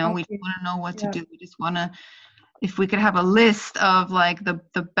 You know, we Okay. want to know what to Yeah. do. We just want to, if we could have a list of like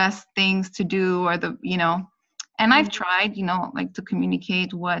the best things to do, or the, you know, and I've tried, you know, like to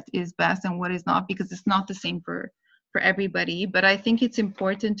communicate what is best and what is not, because it's not the same for everybody. But I think it's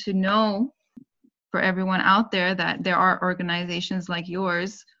important to know for everyone out there that there are organizations like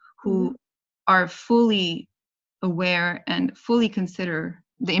yours who are fully aware and fully consider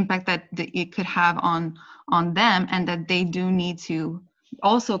the impact that it could have on them, and that they do need to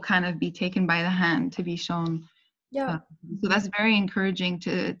also kind of be taken by the hand to be shown. Yeah. So that's very encouraging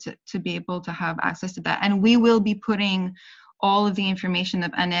to be able to have access to that. And we will be putting all of the information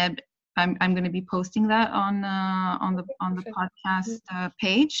of ANEB. I'm going to be posting that on the podcast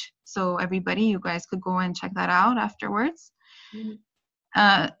page. So everybody, you guys could go and check that out afterwards.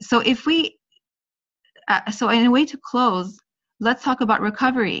 So if we, so in a way to close, let's talk about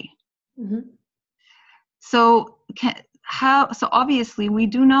recovery. So so obviously we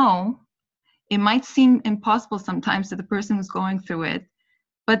do know it might seem impossible sometimes to the person who's going through it,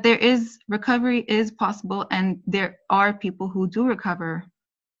 but recovery is possible, and there are people who do recover.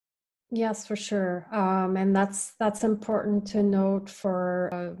 Yes, for sure. And that's important to note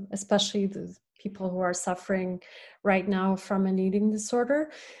for especially the people who are suffering right now from an eating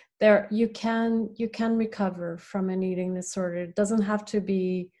disorder. There, you can recover from an eating disorder. It doesn't have to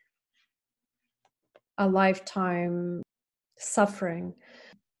be a lifetime suffering,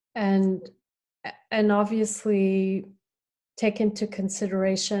 and obviously take into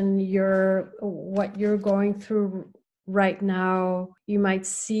consideration what you're going through right now. You might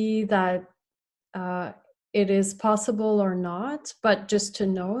see that it is possible or not, but just to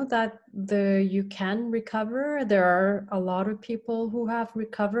know that you can recover. There are a lot of people who have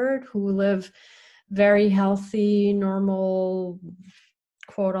recovered, who live very healthy, normal,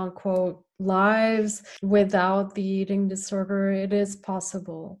 quote unquote, lives without the eating disorder. It is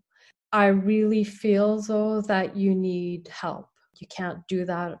possible. I really feel though that you need help. You can't do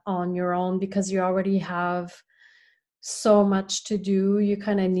that on your own because you already have so much to do. You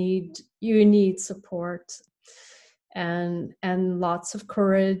kind of need support and lots of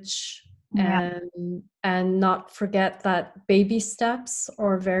courage. Yeah. And not forget that baby steps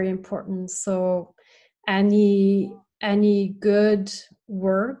are very important. So any good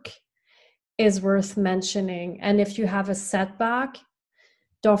work is worth mentioning. And if you have a setback,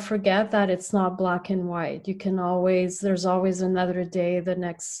 don't forget that it's not black and white. There's always another day, the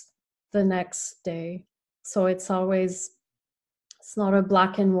next day. So it's not a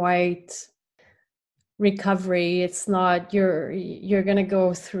black and white recovery. It's not, you're going to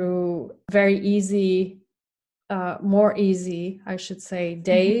go through very easy, more easy, I should say,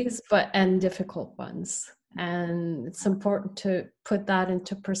 days, and difficult ones. And it's important to put that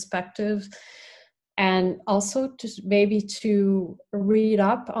into perspective. And also to read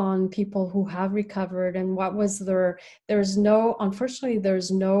up on people who have recovered and what was unfortunately, there's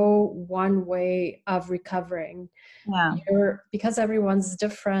no one way of recovering. Yeah. Because everyone's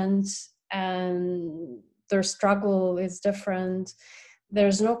different and their struggle is different.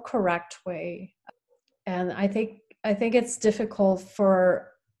 There's no correct way. And I think it's difficult for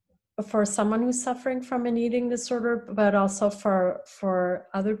someone who's suffering from an eating disorder, but also for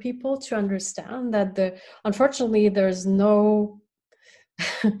other people to understand that unfortunately there's no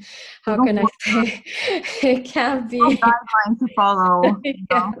how can I say, it can't be no guideline to follow.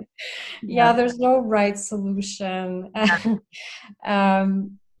 Yeah, there's no right solution. It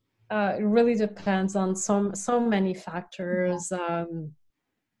really depends on so many factors. But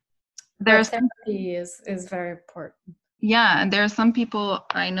therapy is very important. Yeah, and there are some people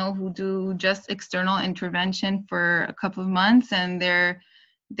I know who do just external intervention for a couple of months, and they're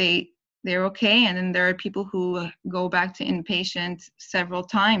okay. And then there are people who go back to inpatient several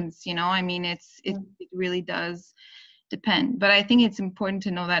times. You know, I mean, it really does depend. But I think it's important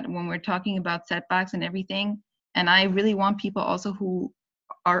to know that when we're talking about setbacks and everything, and I really want people also who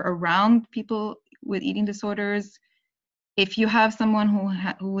are around people with eating disorders, if you have someone who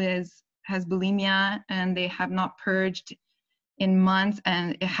has bulimia and they have not purged in months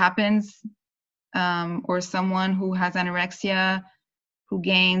and it happens, or someone who has anorexia who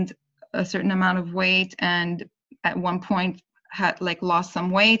gained a certain amount of weight and at one point had lost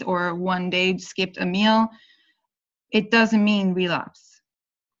some weight, or one day skipped a meal, it doesn't mean relapse.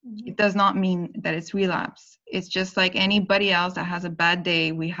 It does not mean that it's relapse. It's just like anybody else that has a bad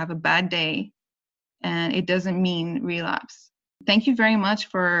day. We have a bad day, and it doesn't mean relapse. Thank you very much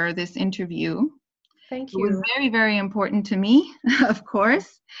for this interview. Thank you. It was very, very important to me, of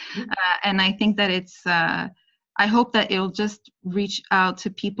course. And I think that I hope that it'll just reach out to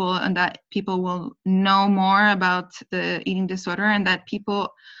people and that people will know more about the eating disorder, and that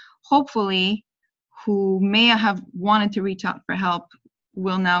people, hopefully, who may have wanted to reach out for help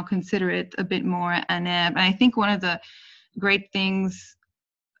will now consider it a bit more. And I think one of the great things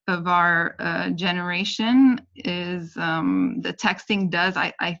of our generation is the texting does.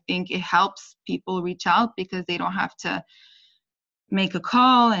 I think it helps people reach out because they don't have to make a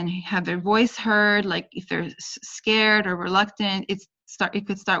call and have their voice heard. Like if they're scared or reluctant, it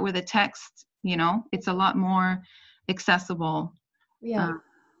could start with a text. It's a lot more accessible. Yeah.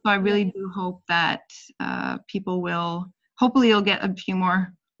 So I really do hope that people will. Hopefully, you'll get a few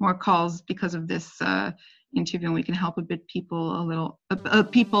more calls because of this interview, and we can help people a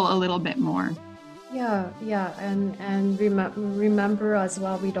little bit more. Yeah, and remember as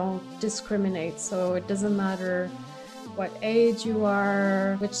well, we don't discriminate. So it doesn't matter what age you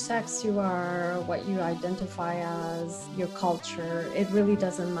are, which sex you are, what you identify as, your culture. It really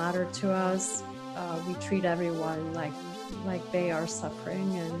doesn't matter to us. We treat everyone like they are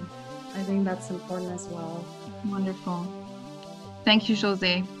suffering, and I think that's important as well. Wonderful. Thank you,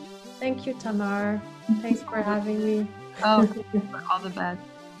 José. Thank you, Tamar. Thanks for having me. Oh, all the best.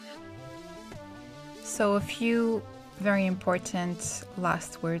 So a few very important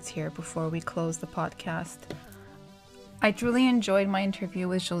last words here before we close the podcast. I truly enjoyed my interview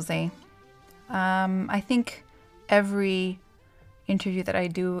with José. I think every interview that I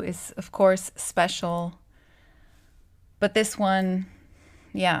do is, of course, special. But this one,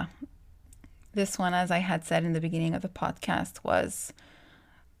 as I had said in the beginning of the podcast, was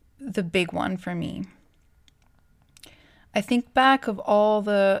the big one for me. I think back of all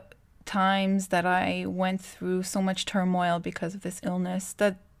the times that I went through so much turmoil because of this illness,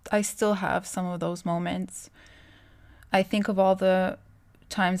 that I still have some of those moments. I think of all the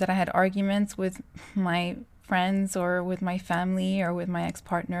times that I had arguments with my friends or with my family or with my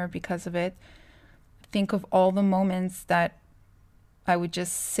ex-partner because of it. Think of all the moments that I would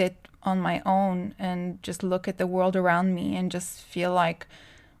just sit on my own and just look at the world around me and just feel like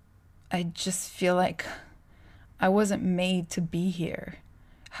I wasn't made to be here.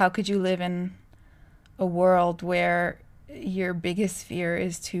 How could you live in a world where your biggest fear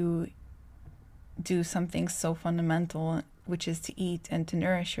is to do something so fundamental, which is to eat and to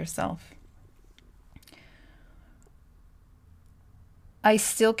nourish yourself? I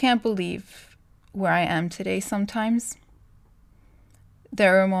still can't believe where I am today sometimes.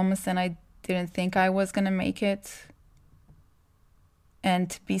 There are moments that I didn't think I was going to make it. And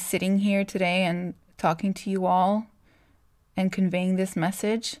to be sitting here today and talking to you all and conveying this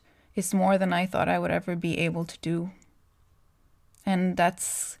message is more than I thought I would ever be able to do. And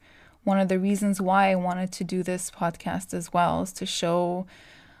that's one of the reasons why I wanted to do this podcast as well, is to show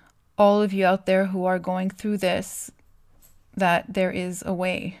all of you out there who are going through this that there is a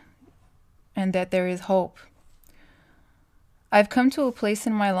way and that there is hope. I've come to a place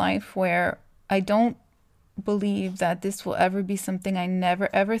in my life where I don't believe that this will ever be something I never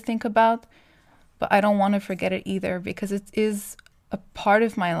ever think about, but I don't want to forget it either, because it is a part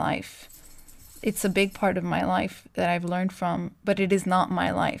of my life. It's a big part of my life that I've learned from, but it is not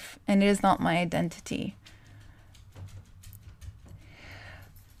my life and it is not my identity.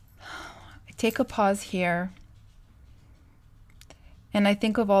 I take a pause here and I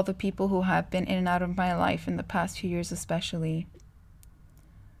think of all the people who have been in and out of my life in the past few years especially,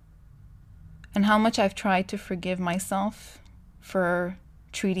 and how much I've tried to forgive myself for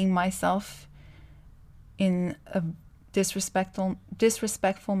treating myself in a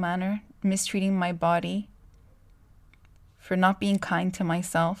disrespectful manner, mistreating my body, for not being kind to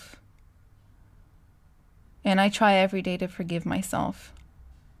myself. And I try every day to forgive myself.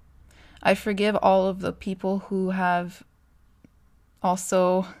 I forgive all of the people who have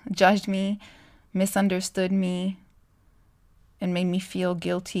also judged me, misunderstood me, and made me feel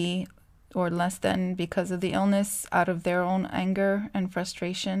guilty or less than because of the illness out of their own anger and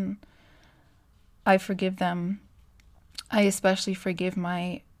frustration. I forgive them. I especially forgive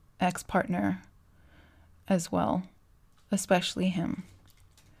my ex-partner as well, especially him.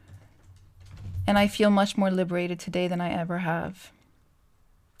 And I feel much more liberated today than I ever have,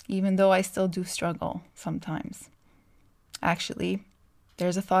 even though I still do struggle sometimes. Actually,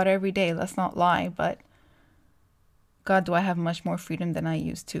 there's a thought every day, let's not lie, but God, do I have much more freedom than I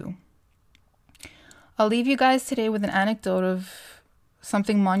used to. I'll leave you guys today with an anecdote of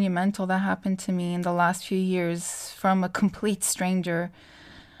something monumental that happened to me in the last few years from a complete stranger.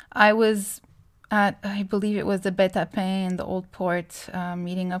 I was at, I believe it was the Betapin in the Old Port,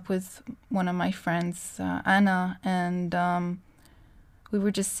 meeting up with one of my friends, Anna, and we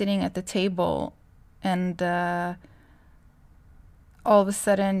were just sitting at the table And all of a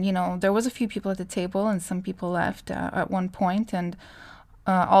sudden, there was a few people at the table and some people left at one point. And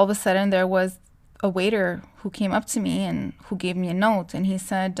all of a sudden there was a waiter who came up to me and who gave me a note. And he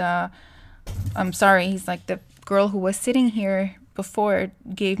said, I'm sorry. He's like, the girl who was sitting here before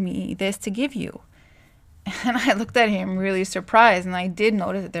gave me this to give you. And I looked at him really surprised. And I did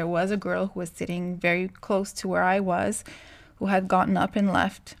notice that there was a girl who was sitting very close to where I was, who had gotten up and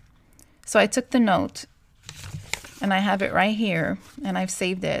left. So I took the note, and I have it right here, and I've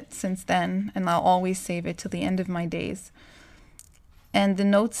saved it since then, and I'll always save it till the end of my days. And the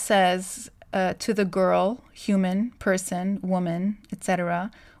note says, to the girl, human, person, woman,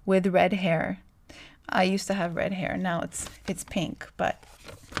 etc., with red hair. I used to have red hair. Now it's pink, but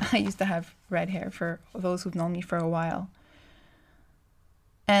I used to have red hair, for those who've known me for a while.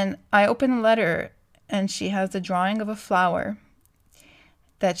 And I open the letter, and she has the drawing of a flower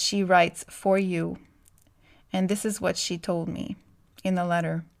that she writes, for you. And this is what she told me in the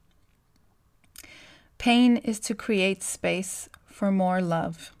letter. Pain is to create space for more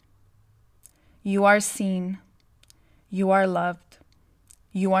love. You are seen. You are loved.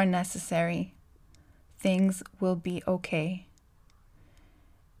 You are necessary. Things will be okay.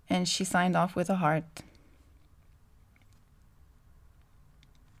 And she signed off with a heart.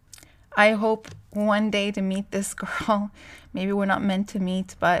 I hope one day to meet this girl. Maybe we're not meant to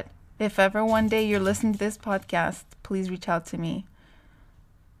meet, but if ever one day you're listening to this podcast, please reach out to me.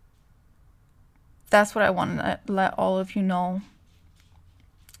 That's what I want to let all of you know.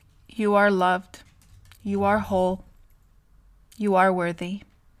 You are loved. You are whole. You are worthy.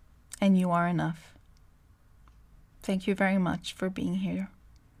 And you are enough. Thank you very much for being here.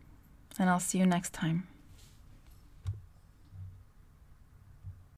 And I'll see you next time.